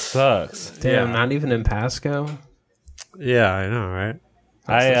 That sucks. Damn, not even in Pasco. Yeah, I know, right?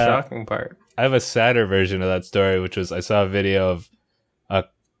 That's the shocking part. I have a sadder version of that story, which was I saw a video of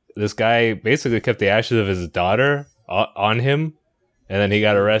this guy basically kept the ashes of his daughter on him, and then he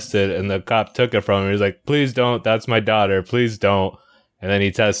got arrested, and the cop took it from him. He was like, "Please don't. That's my daughter. Please don't." And then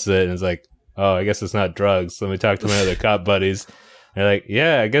he tests it, and it's like, "Oh, I guess it's not drugs." Let me talk to my other cop buddies. And they're like,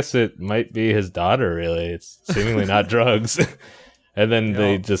 "Yeah, I guess it might be his daughter. Really, it's seemingly not drugs." And then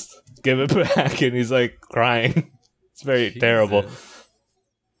they just give it back, and he's like crying. It's very terrible.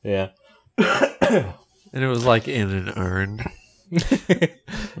 Yeah. And it was like in an urn.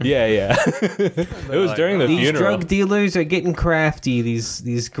 Yeah. It was during the these funeral. drug dealers are getting crafty.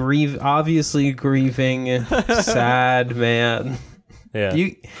 These obviously grieving, sad man. Yeah.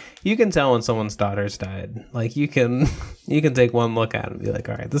 You can tell when someone's daughter's died. Like you can take one look at him and be like,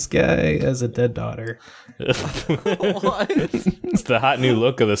 all right, this guy has a dead daughter. What? It's the hot new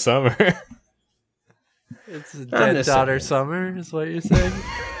look of the summer. It's a dead daughter summer, is what you're saying?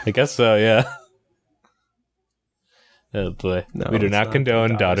 I guess so, yeah. Oh boy. No, we do it's not not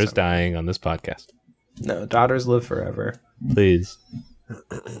condone daughters summer. dying on this podcast. No, daughters live forever. Please.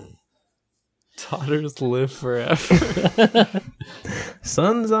 Daughters live forever.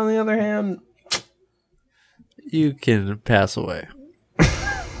 Sons, on the other hand, You can pass away.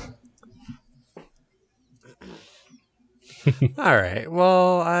 All right.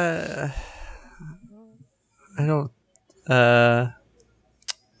 Well, I don't.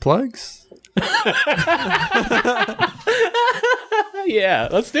 Plugs? Yeah,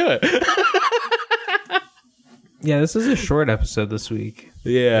 let's do it. yeah, this is a short episode this week.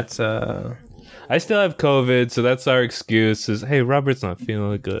 Yeah. It's I still have COVID, so that's our excuse. Is hey, Robert's not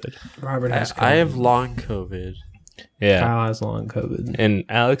feeling good. Robert has COVID. I have long COVID. Yeah. Kyle has long COVID. And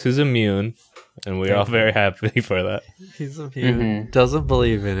Alex is immune, and we're all very happy for that. He's immune. Doesn't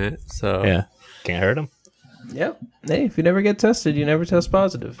believe in it. So Yeah. Can't hurt him. Yep. Hey, if you never get tested, you never test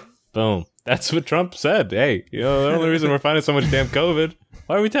positive. Boom. That's what Trump said. Hey, the only reason we're finding so much damn COVID,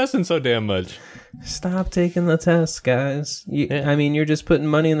 why are we testing so damn much? Stop taking the test, guys. I mean, you're just putting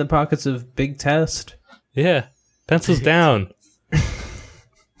money in the pockets of Big Test. Yeah. Pencils down.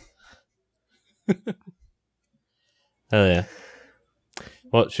 Hell yeah.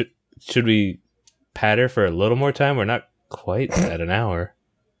 Well, should we patter for a little more time? We're not quite at an hour.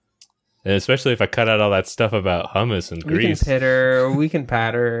 And especially if I cut out all that stuff about hummus and We grease. can pitter, we can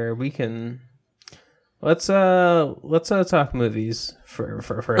patter, we can. Let's talk movies for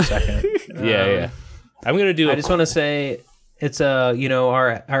a second. Yeah. I'm gonna do. I just want to say it's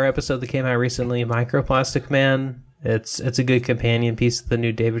our episode that came out recently, Microplastic Man. It's a good companion piece to the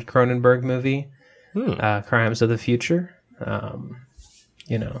new David Cronenberg movie, Crimes of the Future.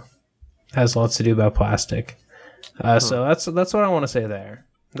 Has lots to do about plastic. So that's what I want to say there.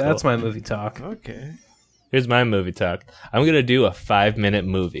 That's my movie talk. Okay. Here's my movie talk. I'm gonna do a 5-minute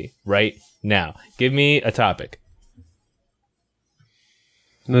movie right now. Give me a topic.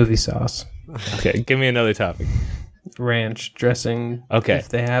 Movie sauce, Okay, give me another topic. ranch dressing. Okay. If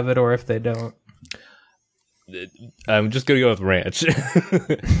they have it or if they don't. I'm just gonna go with ranch.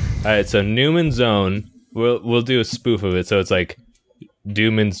 All right, so Newman's Own. We'll do a spoof of it. So it's like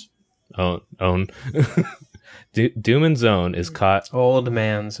Dooman's own. Dooman's Own is caught. Old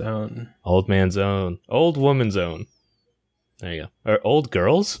man's own. Old man's own. Old woman's own. There you go. Or old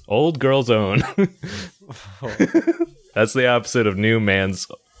girls. Old girl's own. That's the opposite of new man's.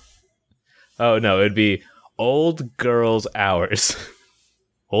 Oh no, it'd be old girls ours.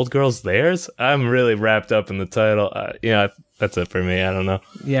 Old girls theirs. I'm really wrapped up in the title. Yeah, that's it for me. I don't know.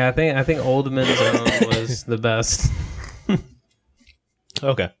 Yeah, I think Old Man's Own was the best.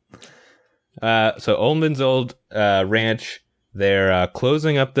 Okay. So Oldman's Old Ranch, they're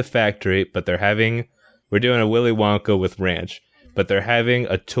closing up the factory, but we're doing a Willy Wonka with ranch, but they're having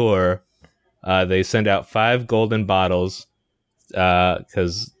a tour. They send out 5 golden bottles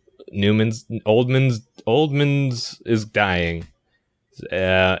because Oldman's is dying,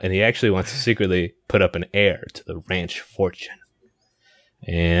 and he actually wants to secretly put up an heir to the ranch fortune.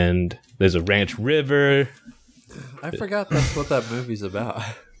 And there's a ranch river. I forgot that's what that movie's about.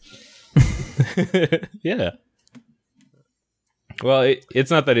 Yeah. Well,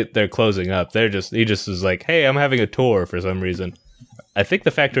 it's not that they're closing up. He just is like, hey, I'm having a tour for some reason. I think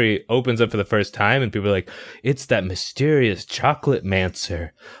the factory opens up for the first time, and people are like, it's that mysterious chocolate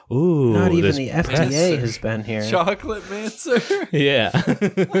mancer. Ooh, Not even this the FDA has been here. Chocolate Mancer. Yeah.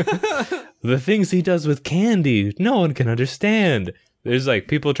 The things he does with candy, no one can understand. There's like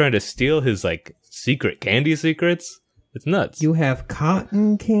people trying to steal his like secret candy secrets. It's nuts. You have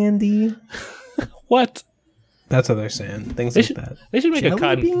cotton candy. What? That's what they're saying. Things They like should, that. they should make Jelly a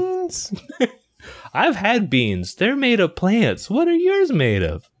cotton. beans. I've had beans. They're made of plants. What are yours made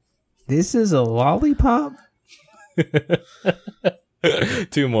of? This is a lollipop.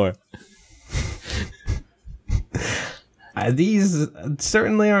 2 more. These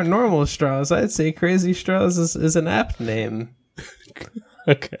certainly aren't normal straws. I'd say Crazy Straws is an apt name.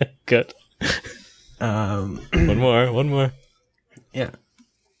 Okay, good. One more. Yeah.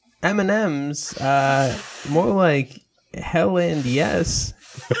 M&M's, more like hell and yes.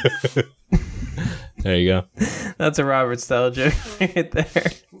 There you go. That's a Robert Style joke right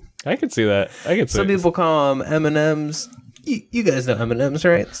there. I can see that. Some people call them M&M's. You guys know M&M's,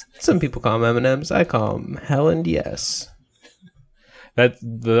 right? Some people call them M&M's. I call them hell and yes. That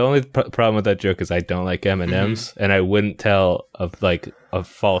the only problem with that joke is I don't like M&Ms, and I wouldn't tell of like a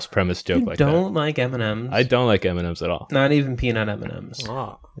false premise joke like that. Don't like M&M's. I don't like M&Ms at all. Not even peanut M&M's.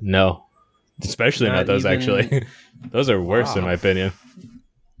 Oh. No, especially not those. even- Actually, those are worse in my opinion.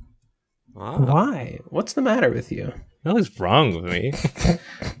 Wow. Why? What's the matter with you? Nothing's wrong with me.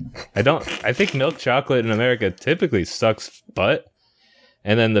 I think milk chocolate in America typically sucks butt,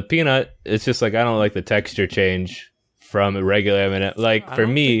 and then the peanut, it's just like I don't like the texture change from a regular M&M. Like I for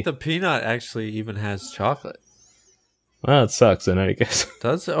don't me, think the peanut actually even has chocolate. well, it sucks. In any case,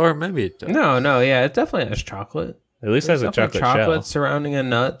 Does it? Or maybe it does. No, yeah, it definitely has chocolate. at least it has a Definitely chocolate surrounding a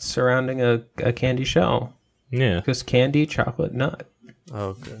nut, surrounding a candy shell. shell. Yeah. Because candy, chocolate, nut.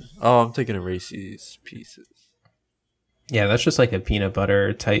 Okay. Oh, I'm thinking of Reese's Pieces. Yeah, that's just like a peanut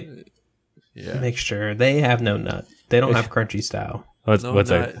butter type Yeah. mixture. They have no nut. They don't have crunchy style. What's No what's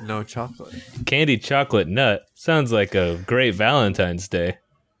nut, that? no chocolate. Candy chocolate nut sounds like a great Valentine's Day.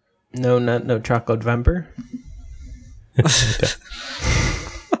 No nut, no chocolate Vember.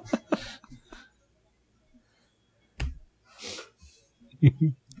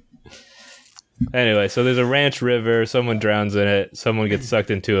 Anyway, so there's a ranch river. Someone drowns in it. Someone gets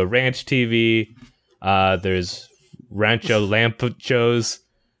sucked into a ranch TV. There's rancho lampos.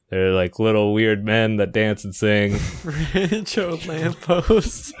 They're like little weird men that dance and sing. Rancho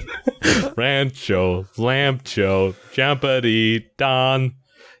lamppost. Rancho lamcho champadi don.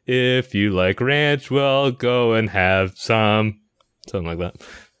 If you like ranch, well, go and have some. Something like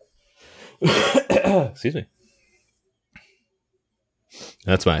that. Excuse me.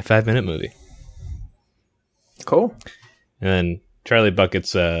 That's my 5-minute movie. Cool. And then Charlie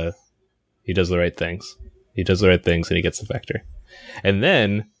Bucket's He does the right things. He does the right things, and he gets the Vector. And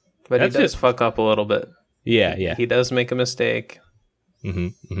then, But he that's does just- fuck up a little bit. yeah. He does make a mistake.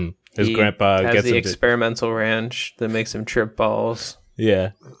 His He grandpa has gets the him. experimental ranch that makes him trip balls.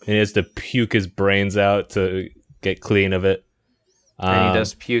 Yeah, and he has to puke his brains out to get clean of it. And he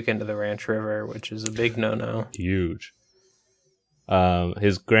does puke into the ranch river, which is a big no-no. Huge.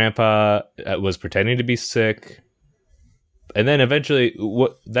 His grandpa was pretending to be sick, and then eventually,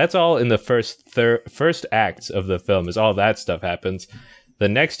 that's all in the first acts of the film. Is all that stuff happens. The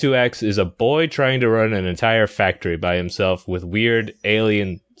next 2 acts is a boy trying to run an entire factory by himself with weird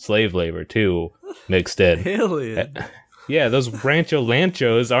alien slave labor too mixed in. Alien. Yeah, those Rancho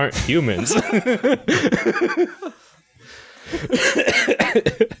Lanchos aren't humans.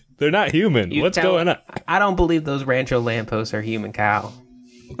 They're not human. What's going on? I don't believe those Rancho lampposts are human cow.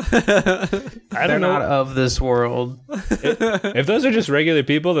 I They're don't know. not of this world. If those are just regular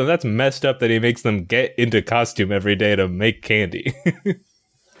people, then that's messed up that he makes them get into costume every day to make candy.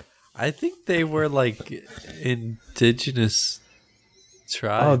 I think they were like indigenous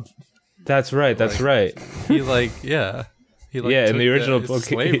tribe. That's right. That's right. He like yeah. He like Yeah, in took the original it's book,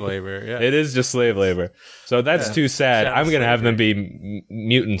 slave labor. Yeah. It is just slave labor. So that's too sad. Child I'm going to have them slavery. be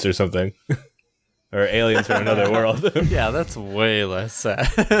mutants or something. Or aliens from another world. Yeah, that's way less sad.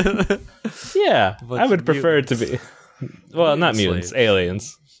 Yeah, Bunch I would of prefer it to be. Well, not mutants, slaves.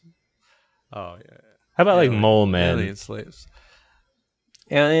 aliens. Oh yeah. How about like Mole Man? Alien slaves.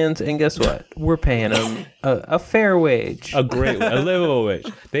 Aliens, and guess what? We're paying them a fair wage. A livable wage.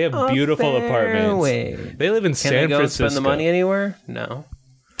 They have beautiful fair apartments. wage. They live in Can San they go Francisco. spend the money anywhere? No.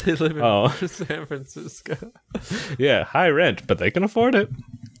 They live in Oh. San Francisco. Yeah, high rent, but they can afford it.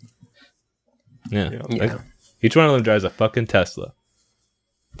 Yeah. Yeah. Each one of them drives a fucking Tesla.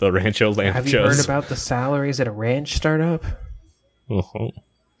 The Rancho Lanchos. Have you heard about the salaries at a ranch startup? Uh-huh.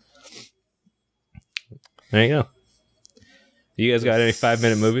 There you go. You guys got any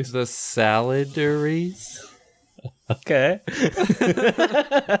 5-minute movies? The saladeries. Okay.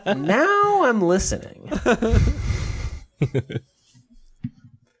 Now I'm listening.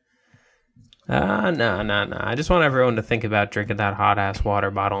 No. I just want everyone to think about drinking that hot ass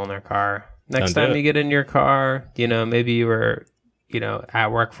water bottle in their car. Next Don't do time it. you get in your car, maybe you were,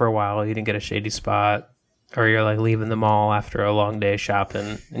 at work for a while, you didn't get a shady spot, or you're like leaving the mall after a long day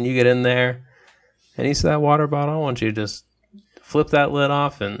shopping, and you get in there, and you see that water bottle. I want you to just flip that lid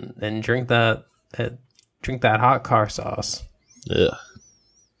off and drink that hot car sauce. Ugh.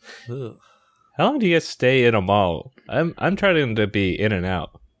 Ugh. How long do you guys stay in a mall? I'm trying to be in and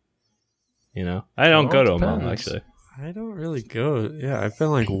out. I don't Well, go it to a mall depends. actually. I don't really go. Yeah, I've been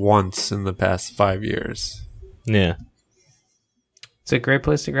like once in the past 5 years. Yeah, It's a great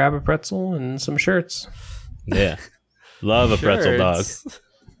place to grab a pretzel and some shirts. yeah. Love a pretzel dog. Shirts.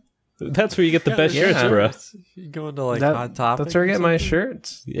 That's where you get the best yeah. shirts, bro. You go into like That- Hot Topic. That's where I or get my something?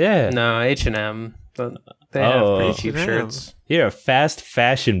 shirts. Yeah. No, H&M. They have Oh. pretty cheap H&M. shirts. You're a fast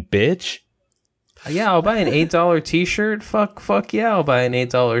fashion bitch. Yeah, I'll buy an $8 t-shirt. Fuck yeah, I'll buy an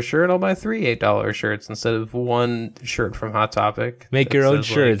 $8 shirt. I'll buy 3 $8 shirts instead of one shirt from Hot Topic. Make that your own says,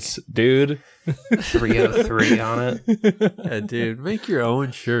 like, shirts, dude. 303 on it. Yeah, dude, make your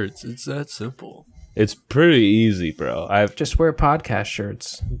own shirts. It's that simple. It's pretty easy, bro. Just wear podcast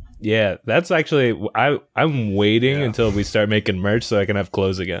shirts. Yeah, that's actually I'm waiting until we start making merch so I can have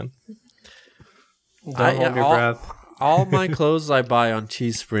clothes again. Don't hold your breath. All my clothes I buy on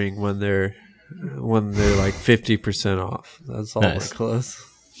Teespring when they're like 50% off. That's all Nice. my clothes.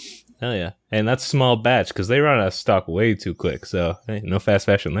 Hell yeah. And that's small batch because they run out of stock way too quick. So hey, no fast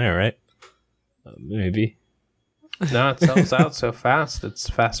fashion there, right? Maybe. No, it sells out so fast. It's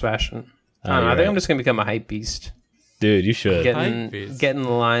fast fashion. I don't know. I you're think I'm right. just gonna become a hype beast. Dude, you should. Get Hype beast. in the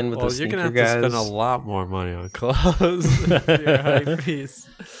line with Well, the you're sneaker gonna have guys. to spend a lot more money on clothes. if you're a hype piece.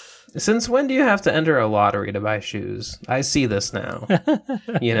 Since when do you have to enter a lottery to buy shoes? I see this now.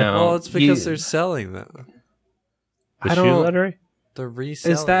 Well, it's because they're selling them. The I shoe don't- lottery? They're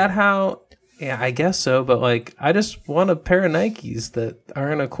reselling. Is that how? Yeah, I guess so. But like, I just want a pair of Nikes that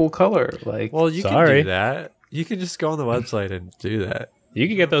are in a cool color. Like, Well, you can Sorry. do that. You can just go on the website and do that. You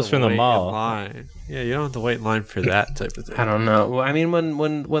can get those from the Wait in mall. line. Yeah, you don't have to wait in line for that type of thing. I don't know. Well, I mean,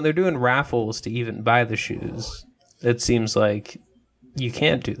 when they're doing raffles to even buy the shoes, it seems like you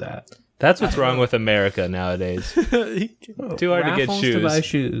can't do that. That's what's wrong with America nowadays. Too hard to get Raffles shoes. to buy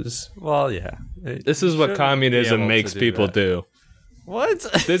shoes. Well, yeah. This is what Shouldn't be communism able makes to do people that. do. What?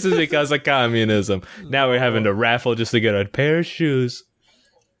 This is because of communism. Now we're having to raffle just to get a pair of shoes.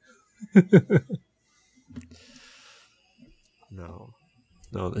 No.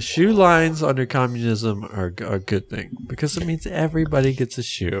 No, the shoe lines under communism are a good thing because it means everybody gets a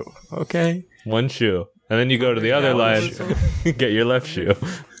shoe. Okay. One shoe, and then you go to the other line, get your left shoe.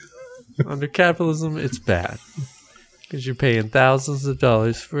 Under capitalism, it's bad because you're paying thousands of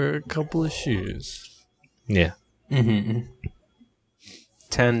dollars for a couple of shoes. Yeah. 10,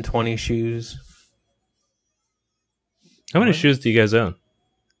 20 shoes. How many shoes do you guys own?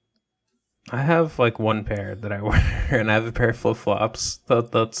 I have like one pair that I wear, and I have a pair of flip flops.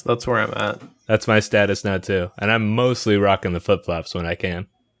 That's where I'm at. That's my status now too, and I'm mostly rocking the flip flops when I can.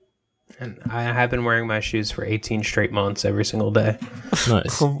 And I have been wearing my shoes for 18 straight months every single day.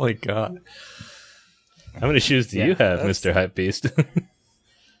 Nice. Oh my god! How many shoes do you have, Mr. Hypebeast?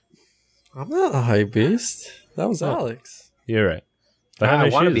 I'm not a hype beast. That was Alex. You're right. But how I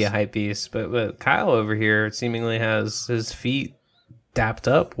many want to shoes? be a hype beast, but Kyle over here seemingly has his feet dapped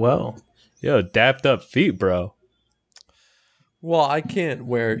up well. Yo, dapped up feet, bro. Well, I can't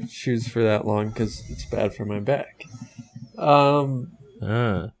wear shoes for that long because it's bad for my back.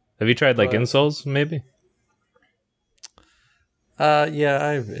 Have you tried like insoles, maybe? Yeah,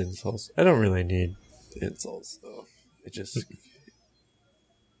 I have insoles. I don't really need insoles though. I just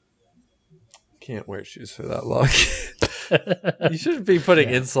can't wear shoes for that long. You shouldn't be putting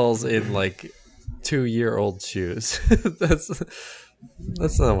insoles in like 2-year-old shoes.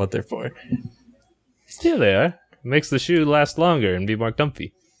 That's not what they're for. Yeah, they are. Makes the shoe last longer and be more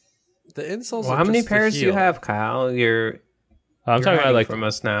comfy. The insoles. Well, are how many just to pairs do you heal. have, Kyle? I'm You're talking about hiding like from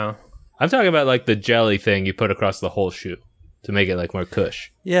us now. I'm talking about like the jelly thing you put across the whole shoe to make it like more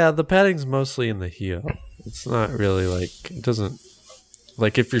cush. Yeah, the padding's mostly in the heel. It's not really like it doesn't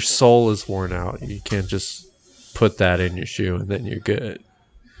like if your sole is worn out, you can't just put that in your shoe and then you're good.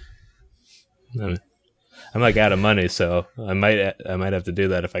 I'm like out of money, so I might have to do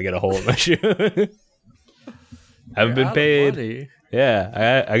that if I get a hole in my shoe. Haven't been paid. Money.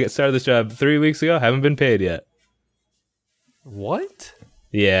 Yeah, I started this job 3 weeks ago. Haven't been paid yet. What?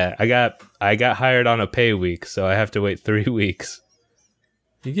 Yeah, I got hired on a pay week, so I have to wait 3 weeks.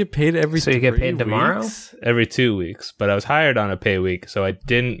 You get paid every. So you get 3 paid tomorrow? weeks? Every 2 weeks, but I was hired on a pay week, so I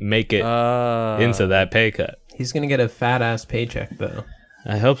didn't make it into that pay cut. He's gonna get a fat ass paycheck though.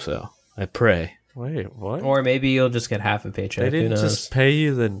 I hope so. I pray. Wait, what? Or maybe you'll just get half a paycheck. They Who didn't knows? just pay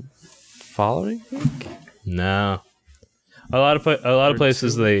you the following week? No, a lot of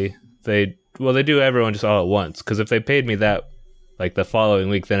places they do everyone just all at once. Because if they paid me that like the following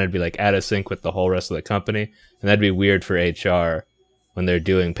week, then it'd be like out of sync with the whole rest of the company, and that'd be weird for HR when they're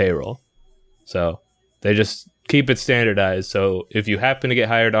doing payroll. So they just keep it standardized. So if you happen to get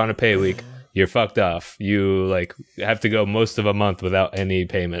hired on a pay week, you're fucked off. You like have to go most of a month without any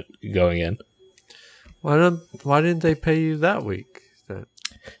payment going in. Why didn't they pay you that week? Then?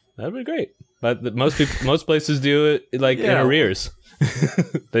 That'd be great. But most places do it like in arrears.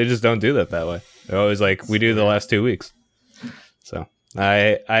 They just don't do that way. They're always like, we do the last 2 weeks. So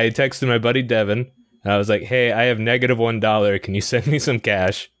I texted my buddy Devin. And I was like, hey, I have -$1. Can you send me some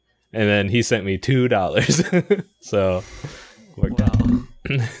cash? And then he sent me $2. So worked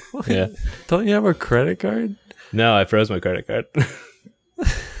out. Yeah. Don't you have a credit card? No, I froze my credit card.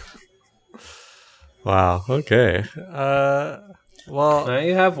 Wow. Okay. Well, Now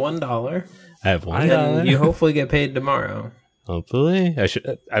you have $1. I have $1. And you hopefully get paid tomorrow. Hopefully.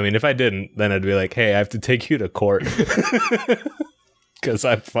 I mean, if I didn't, then I'd be like, hey, I have to take you to court. Because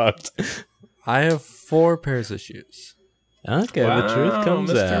I'm fucked. I have 4 pairs of shoes. Okay, the truth comes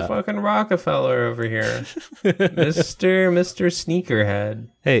Mr. out. fucking Rockefeller over here. Mr. Sneakerhead.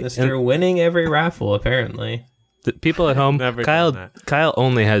 Hey, Mr. Winning every raffle, apparently. The people at home, Never done that. Kyle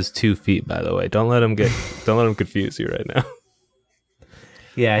only has 2 feet, by the way. Don't let him confuse you right now.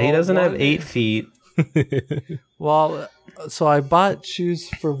 Yeah, he Well, doesn't have one- 8 feet. Well, so I bought shoes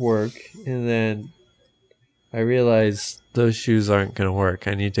for work, and then I realized those shoes aren't going to work.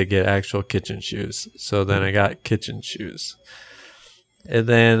 I need to get actual kitchen shoes. So then I got kitchen shoes. And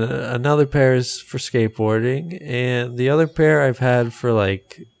then another pair is for skateboarding, and the other pair I've had for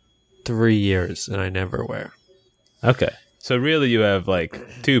like 3 years, and I never wear. Okay. So really you have like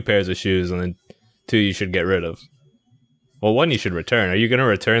 2 pairs of shoes and then 2 you should get rid of. Well, 1 you should return. Are you going to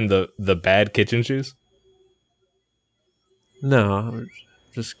return the bad kitchen shoes? No, I'm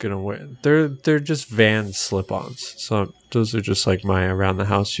just gonna wear. They're just Vans slip-ons. So those are just like my around the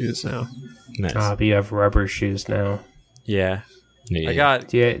house shoes now. Nice. But you have rubber shoes now. Yeah, Yeah. I got.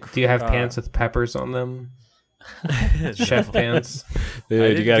 Do you have pants with peppers on them? Chef pants?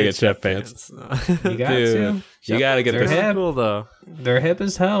 Dude, you got to get chef pants. You got Dude, to. you got to get They're this. hip. Cool though. They're hip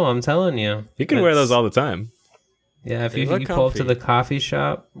as hell, I'm telling you. You can wear those all the time. Yeah, if They you look pull up to comfy. the coffee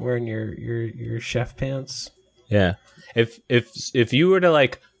shop wearing your chef pants. Yeah. if you were to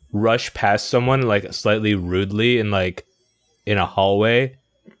like rush past someone like slightly rudely in like in a hallway,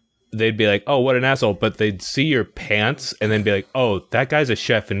 they'd be like, "Oh, what an asshole!" But they'd see your pants and then be like, "Oh, that guy's a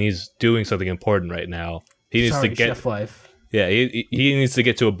chef and he's doing something important right now. He needs to get chef life." Yeah, he needs to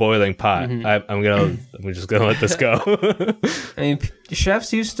get to a boiling pot. I'm just gonna let this go. I mean,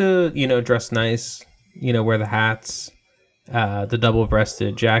 chefs used to, dress nice, wear the hats, the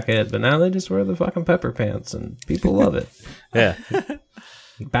double-breasted jacket, but now they just wear the fucking pepper pants, and people love it. Yeah.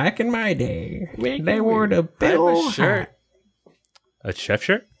 Back in my day, they wore the big old shirt. A chef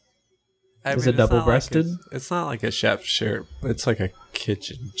shirt? Is it double-breasted? It's not like a chef shirt. It's like a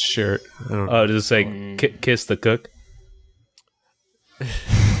kitchen shirt. I don't know. Oh, does it say kiss the cook?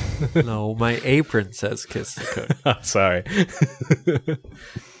 No, my apron says kiss the cook. Oh, sorry.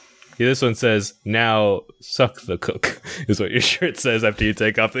 Yeah, this one says, now suck the cook, is what your shirt says after you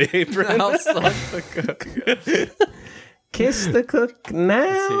take off the apron. Now suck the cook. Kiss the cook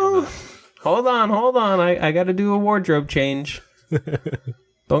now. Hold on. I got to do a wardrobe change.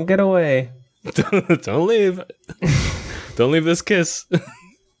 Don't get away. Don't leave. Don't leave this kiss.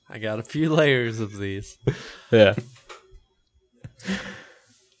 I got a few layers of these. Yeah.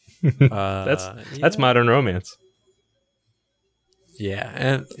 That's modern romance. Yeah,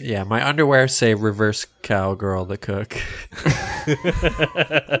 and my underwear say reverse cowgirl the cook.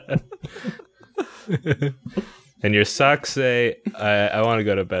 And your socks say, I want to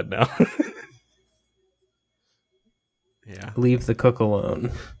go to bed now. Yeah. Leave the cook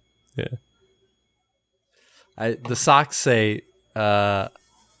alone. Yeah. The socks say, the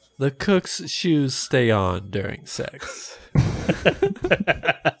cook's shoes stay on during sex.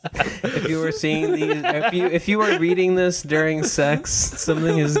 If you were seeing these, if you were reading this during sex,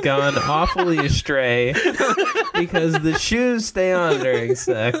 something has gone awfully astray because the shoes stay on during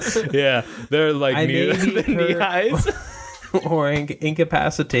sex. Yeah, they're like knee highs. Or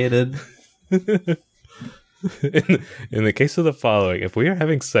incapacitated. In the case of the following, if we are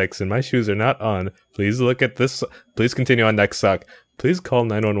having sex and my shoes are not on, please look at this. Please continue on next sock. Please call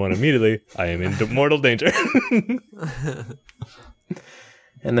 911 immediately. I am in mortal danger.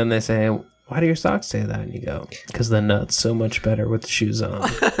 And then they say, why do your socks say that? And you go, because the nut's so much better with the shoes on.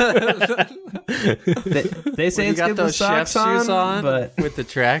 they say it's good with socks on, but with the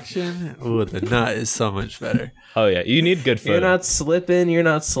traction, ooh, the nut is so much better. Oh yeah, you need good footing. You're not slipping, you're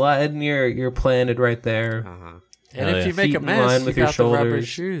not sliding, you're planted right there. Uh-huh. And Oh, if yeah. you make Feet a in mess, line you with your got the rubber shoulders.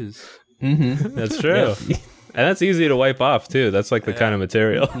 shoes. Mm-hmm. That's true. And that's easy to wipe off too. That's like the kind of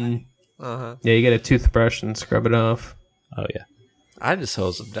material. Uh-huh. Yeah, you get a toothbrush and scrub it off. Oh yeah. I just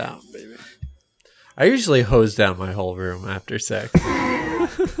hose them down, baby. I usually hose down my whole room after sex.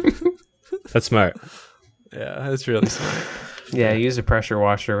 That's smart. Yeah, that's really smart. Yeah, use a pressure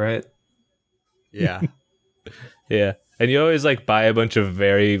washer, right? Yeah. Yeah. And you always like buy a bunch of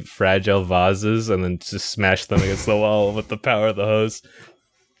very fragile vases and then just smash them against the wall with the power of the hose.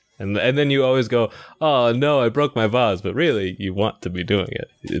 And then you always go, "Oh no, I broke my vase," but really you want to be doing it.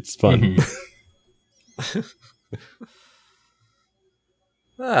 It's fun.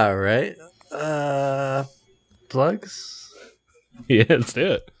 All right. Plugs? Yeah, let's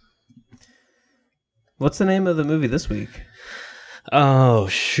do it. What's the name of the movie this week? Oh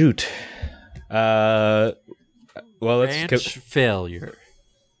shoot. Well, let's Ranch failure.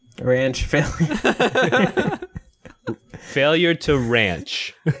 Ranch failure. failure to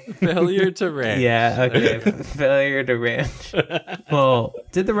ranch. Failure to ranch. Yeah, okay. Failure to ranch. Well,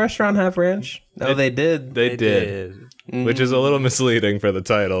 did the restaurant have ranch? No, they did. They did. Which is a little misleading for the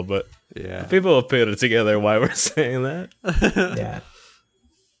title, but Yeah. people will put it together why we're saying that. Yeah.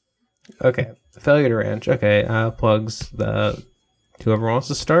 Okay. Failure to ranch. Okay. Plugs. Whoever wants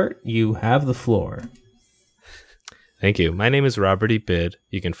to start, you have the floor. Thank you. My name is Robert E. Bid.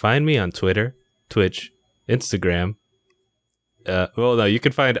 You can find me on Twitter, Twitch, Instagram. Well, no, you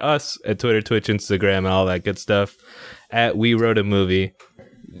can find us at Twitter, Twitch, Instagram, and all that good stuff at We Wrote a Movie,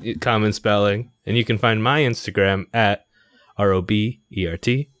 common spelling. And you can find my Instagram at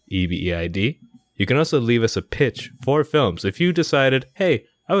ROBERTEBEID. You can also leave us a pitch for films. If you decided, hey,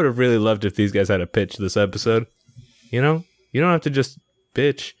 I would have really loved if these guys had a pitch this episode, you know, you don't have to just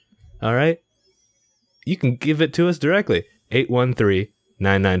bitch, all right? You can give it to us directly,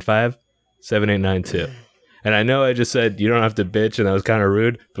 813-995-7892. And I know I just said you don't have to bitch, and that was kind of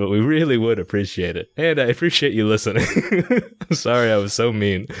rude, but we really would appreciate it. And I appreciate you listening. I'm sorry I was so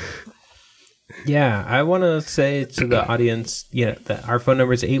mean. Yeah, I want to say to the audience, that our phone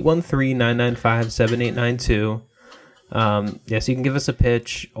number is 813-995-7892. Yes, you can give us a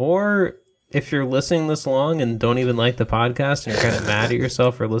pitch, or if you're listening this long and don't even like the podcast and you're kind of mad at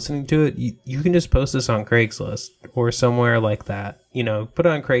yourself for listening to it, you can just post this on Craigslist or somewhere like that. You know, put it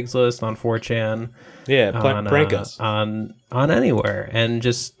on Craigslist, on 4chan. Yeah, prank us. On anywhere, and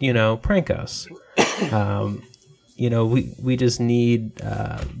just, you know, prank us. You know, we just need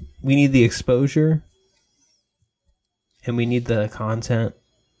we need the exposure, and we need the content,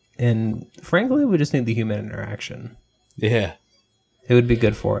 and frankly, we just need the human interaction. Yeah, it would be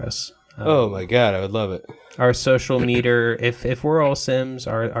good for us. Oh my god, I would love it. Our social meter, if we're all Sims,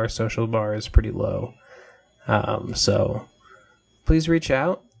 our social bar is pretty low. So please reach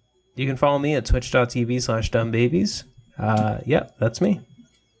out. You can follow me at twitch.tv/dumbbabies. Yep, that's me.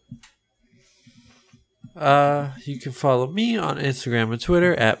 You can follow me on Instagram and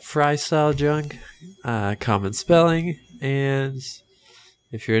Twitter at FryStyleJunk, common spelling. And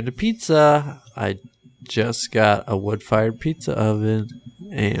if you're into pizza, I just got a wood-fired pizza oven,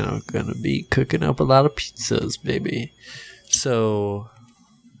 and I'm gonna be cooking up a lot of pizzas, baby. So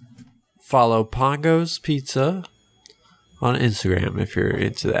follow Pongo's Pizza on Instagram if you're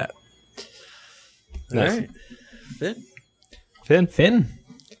into that. Nice. All right. Finn.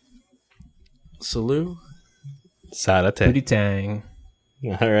 Salut. Sarate. Booty tang.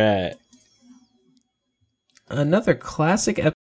 All right. Another classic episode.